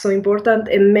not so important,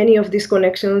 and many of these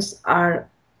connections are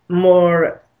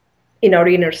more in our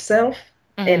inner self,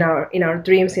 in our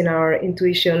dreams, in our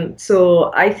intuition.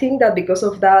 So I think that because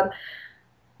of that,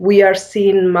 we are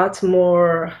seeing much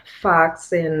more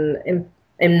facts and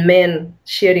men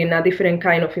sharing a different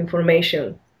kind of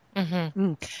information.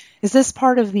 Is this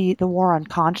part of the war on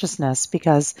consciousness?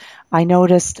 Because I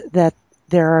noticed that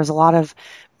there's a lot of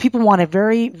people want a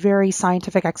very, very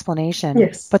scientific explanation,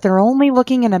 Yes. but they're only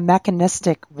looking in a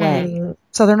mechanistic way.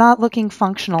 So they're not looking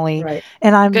functionally. Right.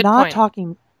 And I'm Good not point.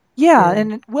 talking. Yeah,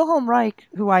 and Wilhelm Reich,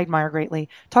 who I admire greatly,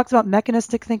 talks about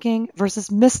mechanistic thinking versus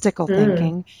mystical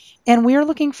thinking, and we're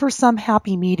looking for some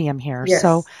happy medium here. Yes.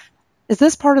 So is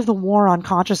this part of the war on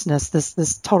consciousness,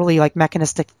 this totally like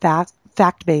mechanistic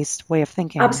fact-based way of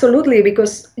thinking? Absolutely,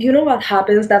 because you know what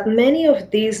happens, that many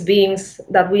of these beings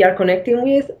that we are connecting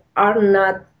with are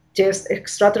not just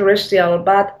extraterrestrial,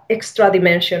 but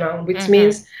extra-dimensional, which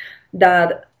means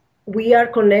that we are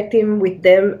connecting with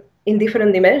them in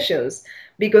different dimensions,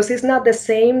 because it's not the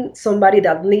same somebody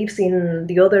that lives in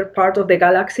the other part of the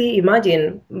galaxy.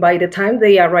 Imagine, by the time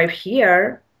they arrive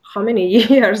here, how many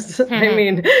years? I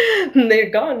mean,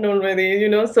 they're gone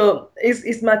already, so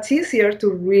it's much easier to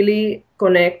really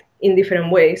connect in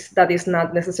different ways. That is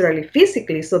not necessarily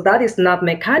physically, so that is not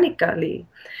mechanically.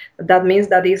 That means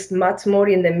that it's much more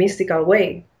in the mystical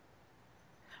way.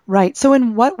 Right. So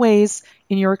in what ways,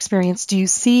 in your experience, do you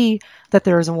see that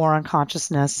there is a war on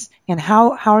consciousness, and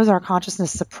how is our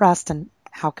consciousness suppressed, and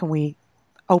how can we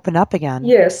open up again?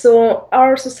 Yes, so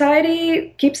our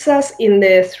society keeps us in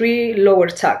the 3 lower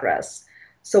chakras.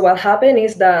 So what happened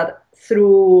is that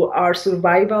through our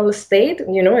survival state,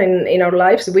 in our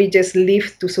lives, we just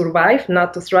live to survive,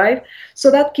 not to thrive.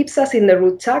 So that keeps us in the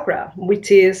root chakra,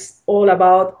 which is all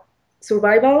about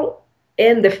survival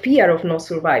and the fear of not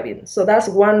surviving. So that's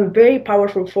one very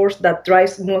powerful force that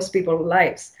drives most people's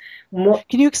lives.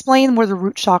 Can you explain where the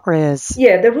root chakra is?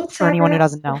 Yeah, the root chakra, for anyone who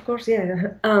doesn't know. Of course,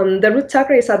 yeah. The root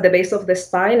chakra is at the base of the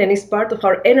spine, and it's part of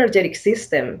our energetic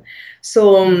system.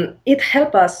 So it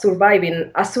helps us surviving.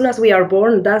 As soon as we are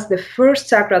born, that's the first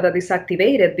chakra that is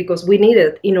activated because we need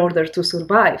it in order to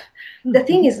survive. The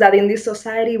thing is that in this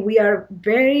society, we are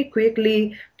very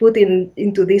quickly put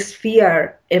into this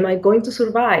fear: am I going to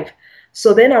survive?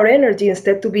 So then our energy,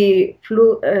 instead to be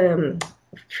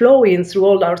flowing through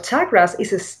all our chakras,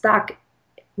 is stuck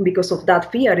because of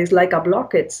that fear. Is like a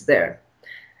blockage there.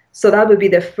 So that would be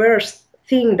the first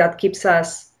thing that keeps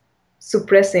us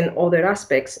suppressing other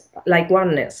aspects, like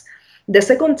oneness. The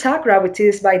second chakra, which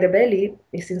is by the belly,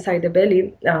 is inside the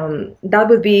belly, that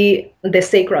would be the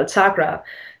sacral chakra.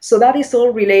 So that is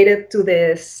all related to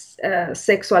the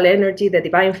sexual energy, the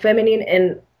divine feminine,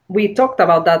 and we talked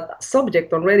about that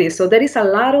subject already. So there is a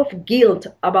lot of guilt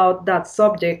about that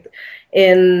subject.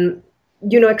 And,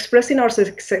 expressing our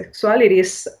sexuality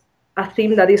is a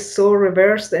theme that is so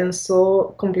reversed and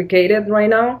so complicated right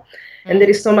now. And there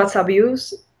is so much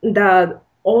abuse that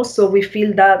also we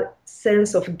feel that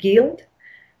sense of guilt.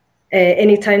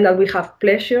 Anytime that we have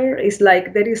pleasure, it's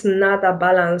like there is not a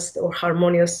balanced or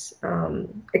harmonious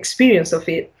experience of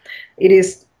it. It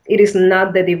is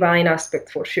not the divine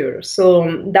aspect for sure.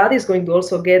 So that is going to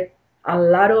also get a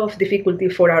lot of difficulty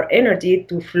for our energy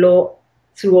to flow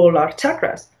through all our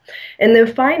chakras. And then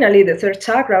finally, the third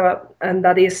chakra, and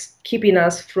that is keeping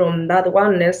us from that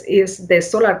oneness, is the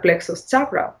solar plexus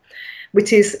chakra,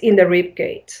 which is in the rib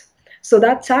cage. So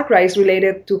that chakra is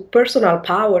related to personal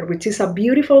power, which is a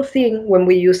beautiful thing when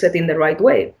we use it in the right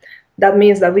way. That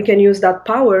means that we can use that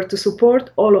power to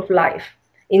support all of life.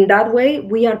 In that way,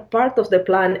 we are part of the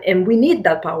plan and we need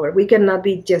that power. We cannot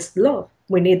be just love.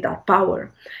 We need that power.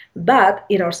 But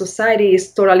in our society, it's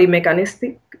totally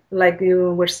mechanistic, like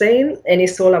you were saying, and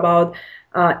it's all about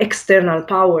external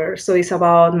power. So it's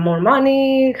about more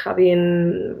money,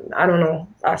 having, I don't know,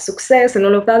 success and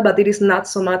all of that, but it is not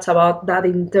so much about that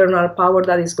internal power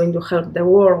that is going to help the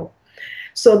world.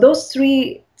 So those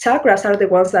three chakras are the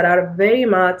ones that are very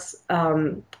much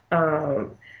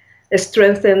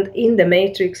strengthened in the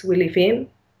matrix we live in.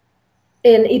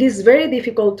 And it is very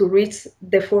difficult to reach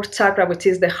the fourth chakra, which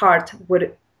is the heart,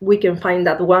 where we can find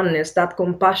that oneness, that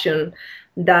compassion,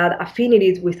 that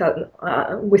affinity with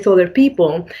other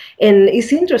people. And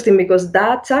it's interesting because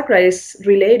that chakra is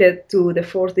related to the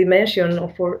fourth dimension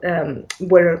of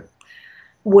where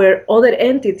other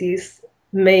entities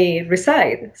may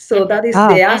reside. So that is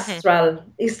the astral,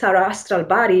 is our astral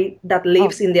body that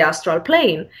lives in the astral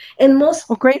plane. And most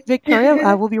Well, great, Victoria.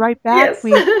 We'll be right back. Yes.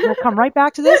 We'll come right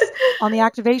back to this on the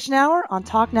Activation Hour on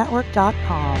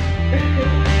TalkNetwork.com.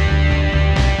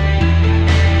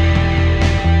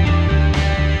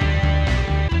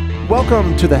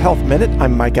 Welcome to the Health Minute.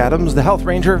 I'm Mike Adams, the Health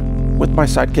Ranger, with my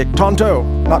sidekick Tonto,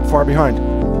 not far behind.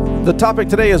 The topic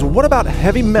today is, what about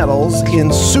heavy metals in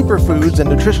superfoods and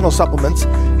nutritional supplements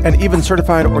and even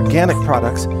certified organic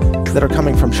products that are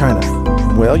coming from China?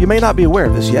 Well, you may not be aware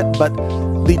of this yet, but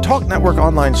the Talk Network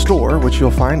online store, which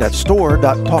you'll find at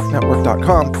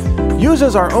store.talknetwork.com,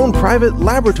 uses our own private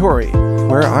laboratory,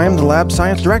 where I am the lab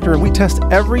science director, and we test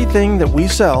everything that we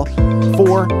sell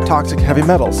for toxic heavy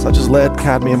metals, such as lead,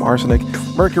 cadmium, arsenic,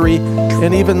 mercury,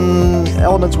 and even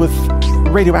elements with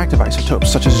radioactive isotopes,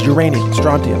 such as uranium,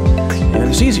 strontium,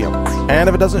 and cesium. And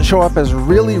if it doesn't show up as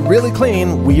really, really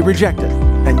clean, we reject it.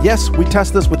 And yes, we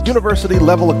test this with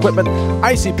university-level equipment,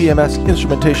 ICP-MS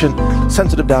instrumentation,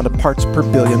 sensitive down to parts per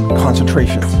billion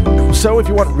concentrations. So if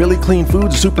you want really clean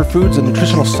foods, superfoods, and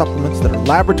nutritional supplements that are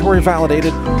laboratory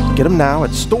validated, get them now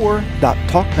at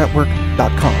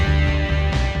store.talknetwork.com.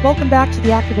 Welcome back to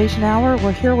the Activation Hour.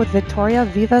 We're here with Victoria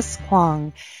Vives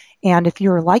Khuong. And if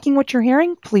you're liking what you're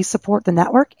hearing, please support the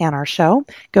network and our show.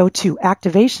 Go to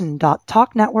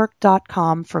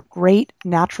activation.talknetwork.com for great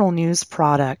natural news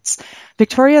products.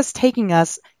 Victoria is taking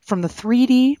us from the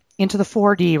 3D into the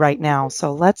 4D right now.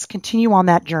 So let's continue on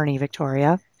that journey,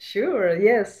 Victoria. Sure,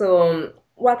 yes. So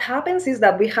what happens is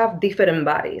that we have different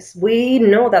bodies. We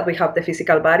know that we have the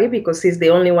physical body because it's the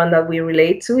only one that we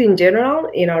relate to in general,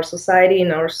 in our society,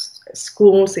 in our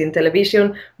schools, in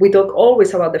television. We talk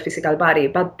always about the physical body,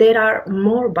 but there are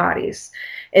more bodies.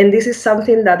 And this is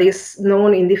something that is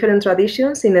known in different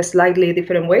traditions in a slightly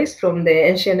different ways, from the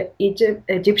ancient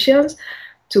Egyptians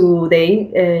to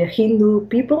the Hindu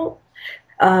people.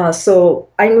 So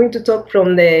I'm going to talk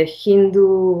from the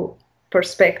Hindu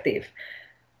perspective.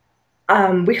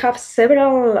 We have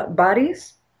several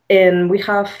bodies, and we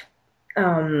have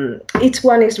each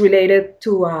one is related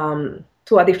to a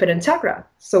different chakra.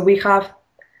 So we have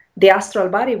the astral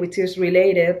body, which is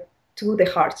related to the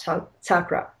heart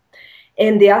chakra,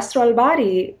 and the astral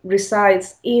body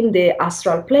resides in the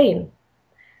astral plane.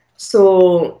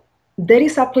 So there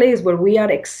is a place where we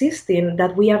are existing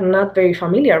that we are not very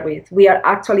familiar with. We are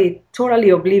actually totally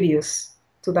oblivious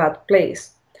to that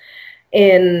place.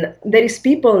 And there is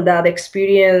people that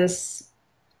experience,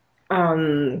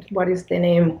 what is the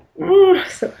name?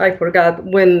 I forgot,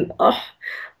 when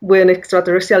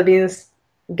extraterrestrial beings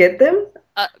get them.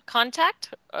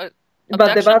 Contact?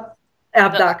 Abduction?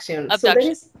 Abduction. Abduction. So there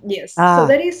is, yes. So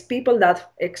there is people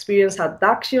that experience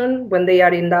abduction when they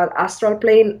are in that astral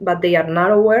plane, but they are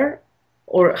not aware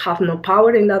or have no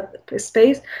power in that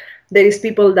space. There is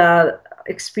people that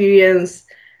experience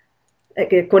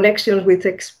connections with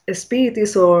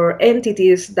spirits or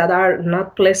entities that are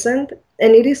not pleasant,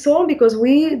 and it is all because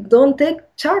we don't take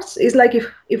charge. It's like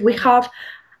if we have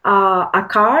a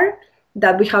car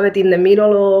that we have it in the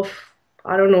middle of,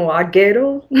 I don't know, a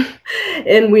ghetto,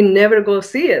 and we never go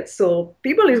see it. So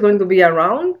people is going to be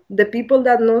around. The people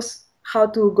that knows how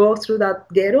to go through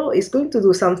that ghetto is going to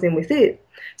do something with it.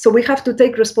 So we have to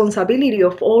take responsibility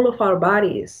of all of our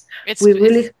bodies.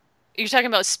 You're talking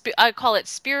about, I call it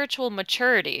spiritual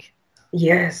maturity.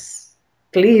 Yes,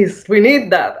 please, we need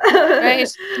that. Right.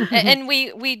 And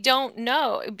we don't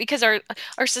know, because our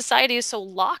society is so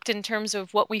locked in terms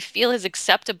of what we feel is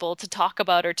acceptable to talk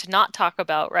about or to not talk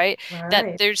about, right? That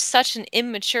Right. there's such an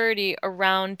immaturity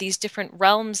around these different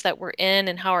realms that we're in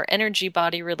and how our energy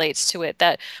body relates to it,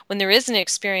 that when there is an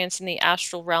experience in the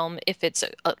astral realm, if it's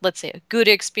let's say a good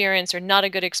experience or not a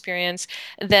good experience,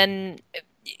 then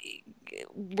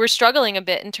we're struggling a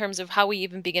bit in terms of how we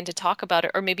even begin to talk about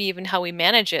it, or maybe even how we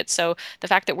manage it. So the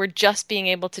fact that we're just being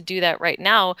able to do that right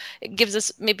now, it gives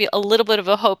us maybe a little bit of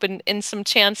a hope and some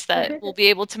chance that we'll be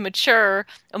able to mature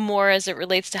more as it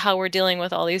relates to how we're dealing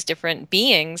with all these different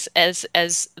beings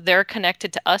as they're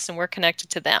connected to us and we're connected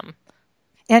to them.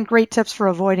 And great tips for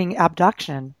avoiding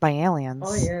abduction by Oh,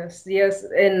 aliens. yes, yes.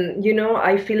 And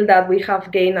I feel that we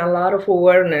have gained a lot of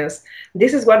awareness.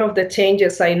 This is one of the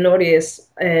changes I noticed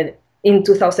in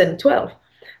 2012.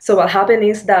 So, what happened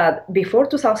is that before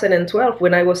 2012,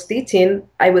 when I was teaching,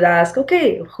 I would ask,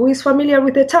 okay, who is familiar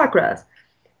with the chakras?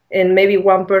 And maybe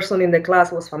one person in the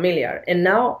class was familiar. And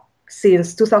now,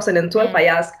 since 2012, I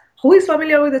ask, who is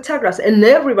familiar with the chakras? And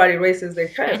everybody raises their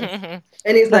hands.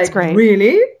 And it's That's like, great.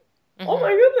 really? Oh Mhm.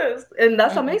 my goodness. And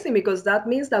that's Mhm. amazing, because that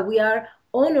means that we are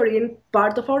honoring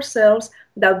part of ourselves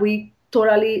that we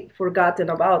totally forgotten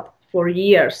about for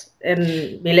years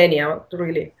and millennia,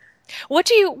 really.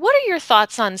 What are your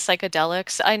thoughts on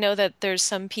psychedelics? I know that there's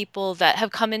some people that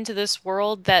have come into this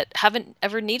world that haven't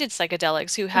ever needed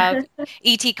psychedelics, who have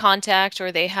ET contact,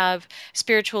 or they have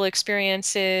spiritual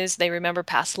experiences, they remember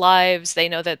past lives, they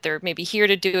know that they're maybe here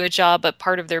to do a job, but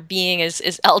part of their being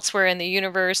is elsewhere in the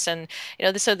universe, and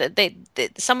so that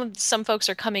some folks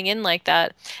are coming in like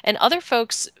that, and other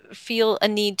folks feel a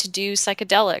need to do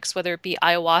psychedelics, whether it be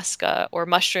ayahuasca or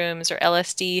mushrooms or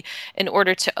LSD, in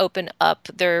order to open up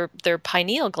their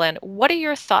pineal gland. What are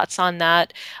your thoughts on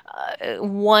that?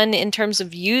 One, in terms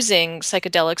of using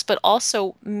psychedelics, but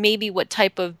also maybe what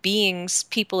type of beings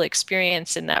people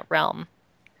experience in that realm.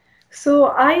 So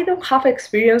I don't have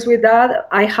experience with that.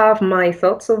 I have my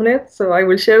thoughts on it, so I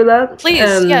will share that. Please,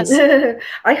 yes.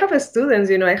 I have students,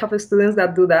 I have students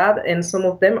that do that, and some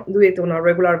of them do it on a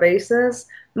regular basis.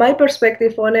 My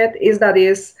perspective on it is that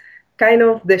is kind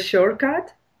of the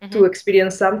shortcut Hmm. to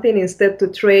experience something, instead to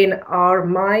train our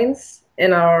minds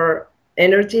and our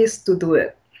energies to do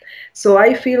it. So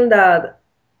I feel that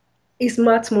it's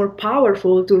much more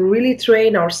powerful to really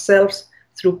train ourselves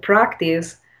through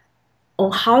practice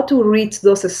on how to reach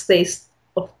those states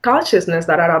of consciousness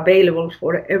that are available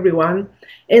for everyone.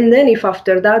 And then, if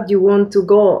after that you want to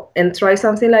go and try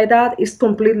something like that, it's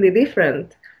completely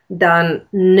different than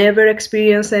never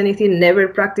experience anything, never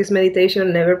practice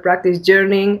meditation, never practice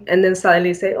journeying, and then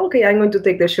suddenly say, okay, I'm going to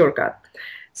take the shortcut.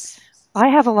 I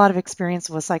have a lot of experience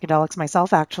with psychedelics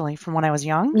myself, actually, from when I was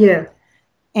young. Yeah,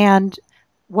 And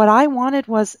what I wanted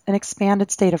was an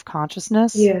expanded state of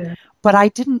consciousness, yeah. but I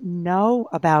didn't know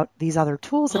about these other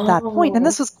tools at that point. And Oh,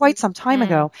 this was quite some time Mm.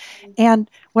 ago. And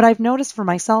what I've noticed for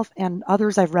myself and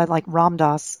others I've read, like Ram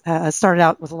Dass, started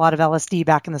out with a lot of LSD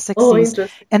back in the oh, 60s.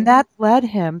 interesting. And that led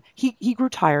him, he grew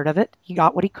tired of it. He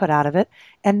got what he could out of it.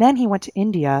 And then he went to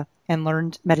India and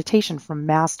learned meditation from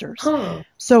masters. Huh.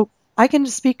 So I can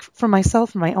just speak for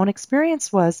myself, and my own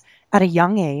experience was at a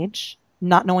young age,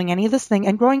 not knowing any of this thing,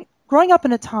 and growing up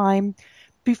in a time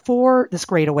before this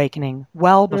Great Awakening,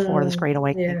 well before this Great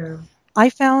Awakening, Yeah. I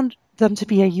found them to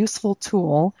be a useful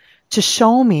tool to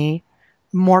show me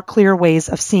more clear ways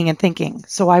of seeing and thinking.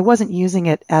 So I wasn't using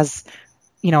it as,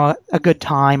 a good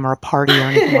time or a party or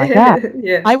anything like that.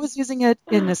 Yeah. I was using it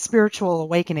in a spiritual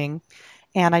awakening,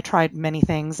 and I tried many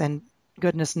things, and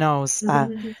goodness knows,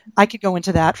 I could go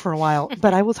into that for a while.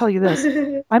 But I will tell you this: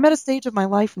 I'm at a stage of my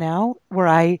life now where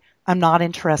I'm not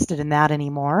interested in that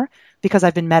anymore, because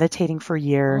I've been meditating for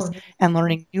years Oh, and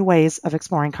learning new ways of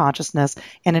exploring consciousness.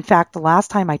 And in fact, the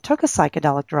last time I took a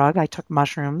psychedelic drug, I took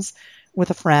mushrooms with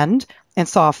a friend and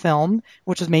saw a film,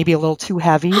 which was maybe a little too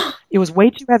heavy. It was way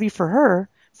too heavy for her.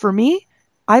 For me,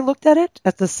 I looked at it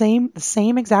as the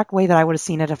same exact way that I would have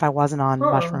seen it if I wasn't on huh.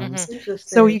 Hmm. mushrooms. So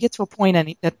Interesting. you get to a point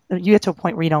that you get to a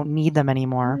point where you don't need them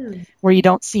anymore, Hmm. where you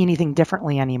don't see anything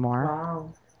differently anymore.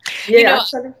 Wow. You Yeah, know,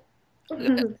 actually.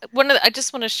 I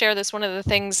just want to share this. One of the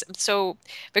things. So,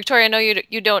 Victoria, I know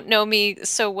you don't know me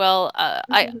so well.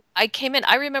 I came in.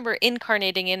 I remember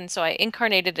incarnating in. So I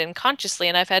incarnated in consciously,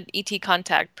 and I've had ET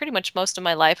contact pretty much most of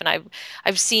my life. And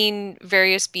I've seen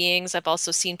various beings. I've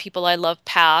also seen people I love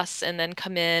pass and then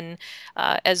come in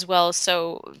as well.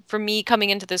 So for me, coming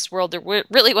into this world, there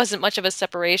really wasn't much of a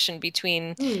separation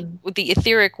between the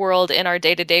etheric world and our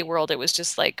day-to-day world. It was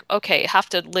just like, okay, have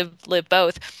to live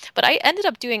both. But I ended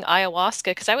up doing ayahuasca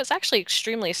because I was actually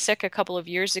extremely sick a couple of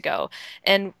years ago.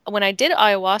 And when I did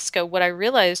ayahuasca, what I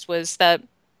realized was that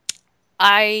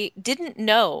I didn't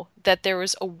know that there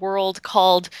was a world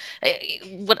called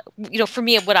what for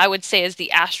me what I would say is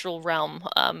the astral realm.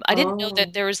 I didn't know that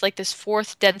Oh. there was like this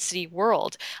fourth density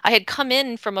world. I had come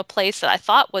in from a place that I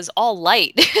thought was all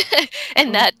light and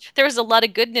Oh. that there was a lot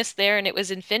of goodness there and it was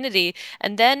infinity.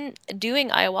 And then doing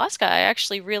ayahuasca, I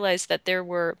actually realized that there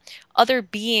were other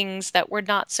beings that were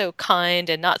not so kind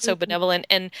and not so Mhm. benevolent,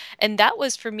 and that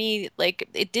was for me like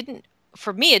it didn't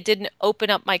open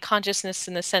up my consciousness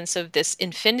in the sense of this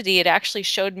infinity. It actually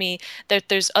showed me that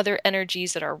there's other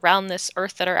energies that are around this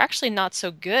earth that are actually not so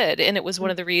good. And it was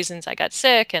one of the reasons I got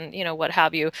sick and, what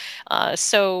have you.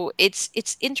 So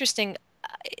it's interesting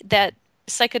that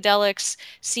psychedelics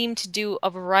seem to do a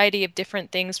variety of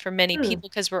different things for many Mm. people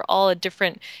because we're all at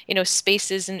different,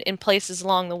 spaces and in places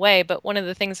along the way. But one of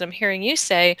the things I'm hearing you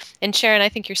say, and Sharon, I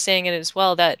think you're saying it as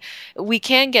well, that we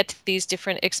can get to these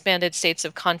different expanded states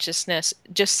of consciousness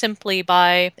just simply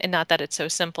by, and not that it's so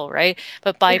simple, right?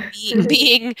 But by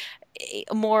being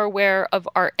more aware of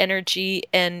our energy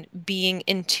and being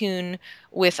in tune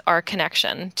with our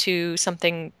connection to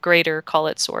something greater, call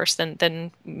it source,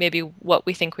 than maybe what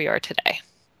we think we are today.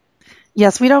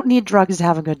 Yes, we don't need drugs to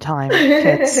have a good time,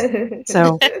 kids.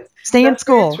 So stay in That's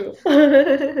very school.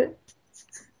 true.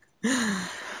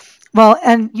 Well,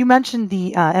 and you mentioned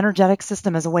the energetic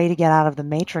system as a way to get out of the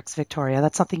matrix, Victoria.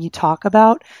 That's something you talk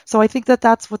about. So I think that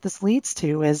that's what this leads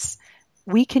to is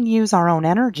we can use our own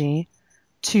energy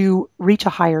to reach a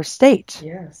higher state.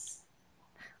 Yes.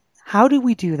 How do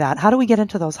we do that? How do we get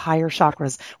into those higher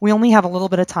chakras? We only have a little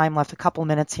bit of time left, a couple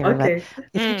minutes here, but Okay.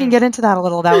 if you can get into that a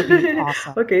little, that would be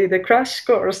awesome. Okay, the crash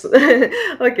course.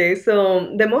 Okay,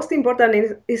 so the most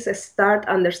important is to start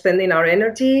understanding our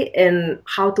energy and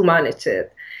how to manage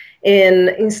it. And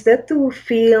instead to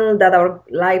feel that our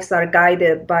lives are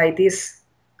guided by these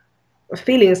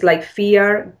feelings like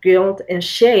fear, guilt, and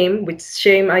shame, which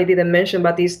shame I didn't mention,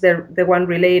 but is the one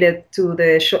related to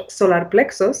the solar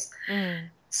plexus.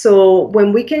 So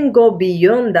when we can go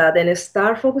beyond that and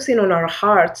start focusing on our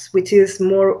hearts, which is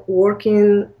more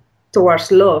working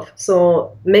towards love.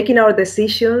 So making our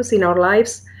decisions in our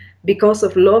lives because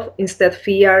of love instead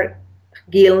fear,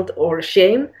 guilt, or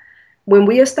shame. When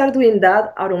we start doing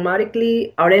that,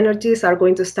 automatically our energies are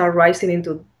going to start rising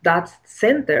into that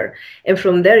center. And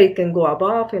from there, it can go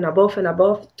above and above and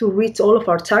above to reach all of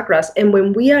our chakras. And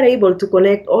when we are able to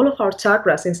connect all of our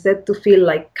chakras instead to feel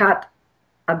like cat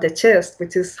at the chest,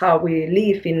 which is how we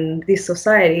live in this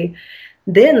society,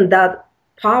 then that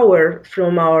power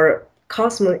from our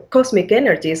cosmic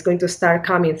energy is going to start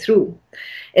coming through.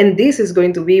 And this is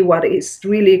going to be what is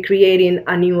really creating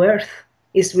a new earth,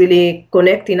 is really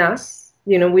connecting us.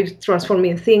 We're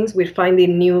transforming things, we're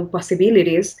finding new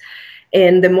possibilities.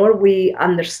 And the more we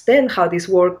understand how this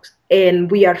works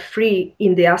and we are free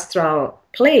in the astral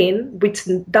plane, which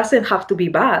doesn't have to be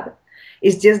bad,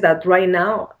 it's just that right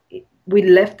now we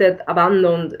left it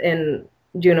abandoned and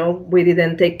we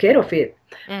didn't take care of it.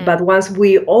 But once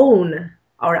we own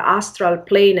our astral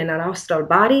plane and our astral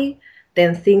body,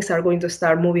 then things are going to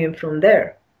start moving from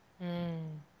there.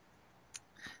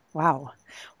 Wow.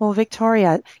 Well,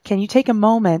 Victoria, can you take a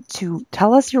moment to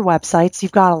tell us your websites?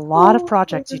 You've got a lot of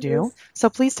projects you do. So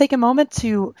please take a moment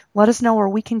to let us know where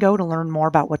we can go to learn more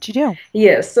about what you do.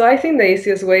 Yes, so I think the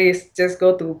easiest way is just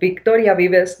go to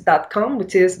victoriavives.com,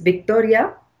 which is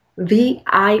Victoria,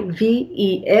 Vives.com.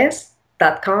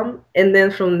 And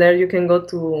then from there, you can go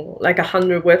to like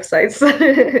 100 websites.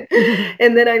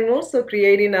 And then I'm also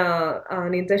creating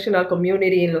an intentional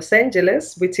community in Los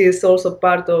Angeles, which is also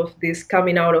part of this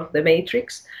coming out of the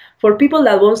matrix for people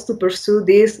that wants to pursue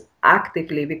this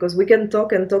actively, because we can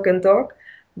talk and talk and talk,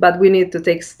 but we need to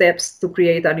take steps to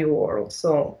create a new world.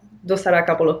 So those are a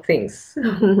couple of things.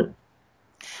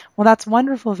 Well, that's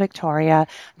wonderful, Victoria.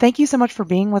 Thank you so much for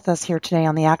being with us here today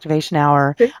on the Activation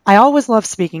Hour. I always love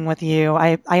speaking with you.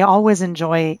 I always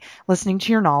enjoy listening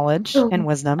to your knowledge and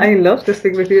wisdom. I love to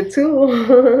speak with you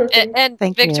too. And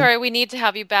Thank Victoria, you. we need to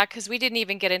have you back because we didn't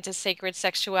even get into sacred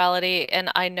sexuality, and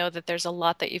I know that there's a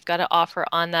lot that you've got to offer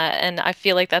on that, and I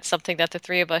feel like that's something that the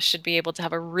three of us should be able to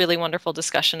have a really wonderful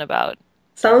discussion about.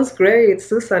 Sounds great,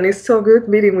 Susan. It's so good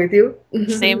meeting with you.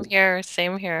 Same here,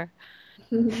 same here.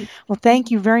 Well,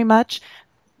 thank you very much.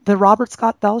 The Robert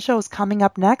Scott Bell Show is coming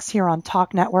up next here on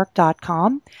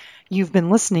TalkNetwork.com. You've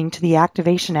been listening to the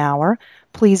Activation Hour.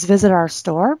 Please visit our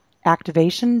store,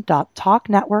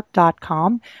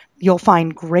 activation.talknetwork.com. You'll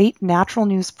find great natural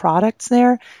news products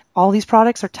there. All these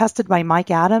products are tested by Mike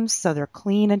Adams, so they're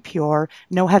clean and pure.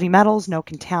 No heavy metals, no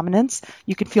contaminants.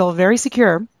 You can feel very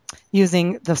secure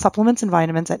using the supplements and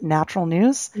vitamins at Natural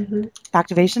News,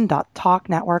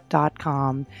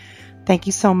 activation.talknetwork.com. Thank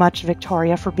you so much,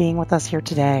 Victoria, for being with us here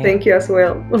today. Thank you as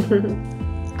well.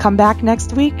 Come back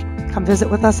next week. Come visit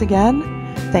with us again.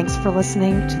 Thanks for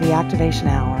listening to the Activation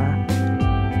Hour.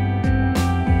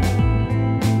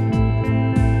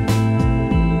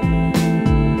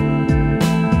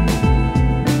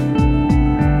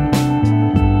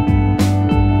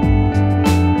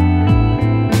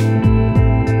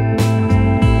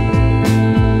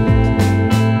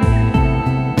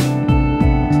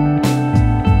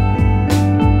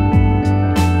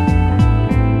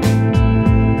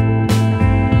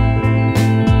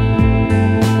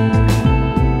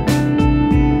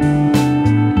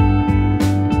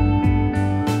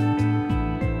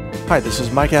 Hi, this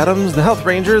is Mike Adams, the Health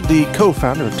Ranger, the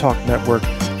co-founder of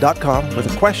TalkNetwork.com,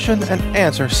 with a question and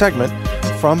answer segment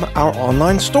from our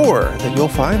online store that you'll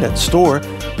find at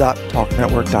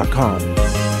store.talknetwork.com.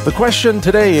 The question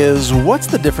today is, what's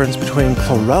the difference between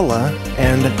chlorella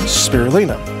and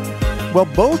spirulina? Well,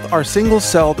 both are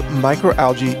single-celled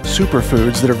microalgae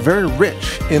superfoods that are very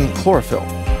rich in chlorophyll.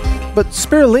 But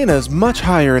spirulina is much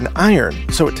higher in iron,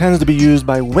 so it tends to be used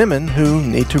by women who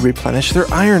need to replenish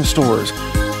their iron stores.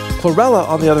 Chlorella,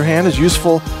 on the other hand, is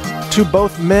useful to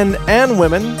both men and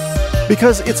women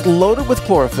because it's loaded with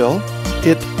chlorophyll.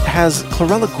 It has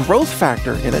chlorella growth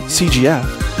factor in it, CGF,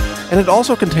 and it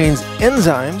also contains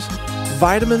enzymes,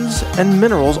 vitamins, and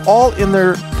minerals, all in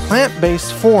their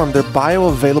plant-based form, their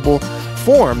bioavailable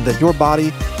form that your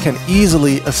body can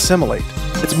easily assimilate.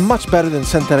 It's much better than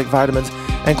synthetic vitamins,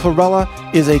 and chlorella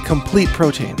is a complete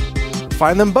protein.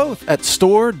 Find them both at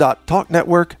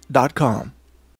store.talknetwork.com.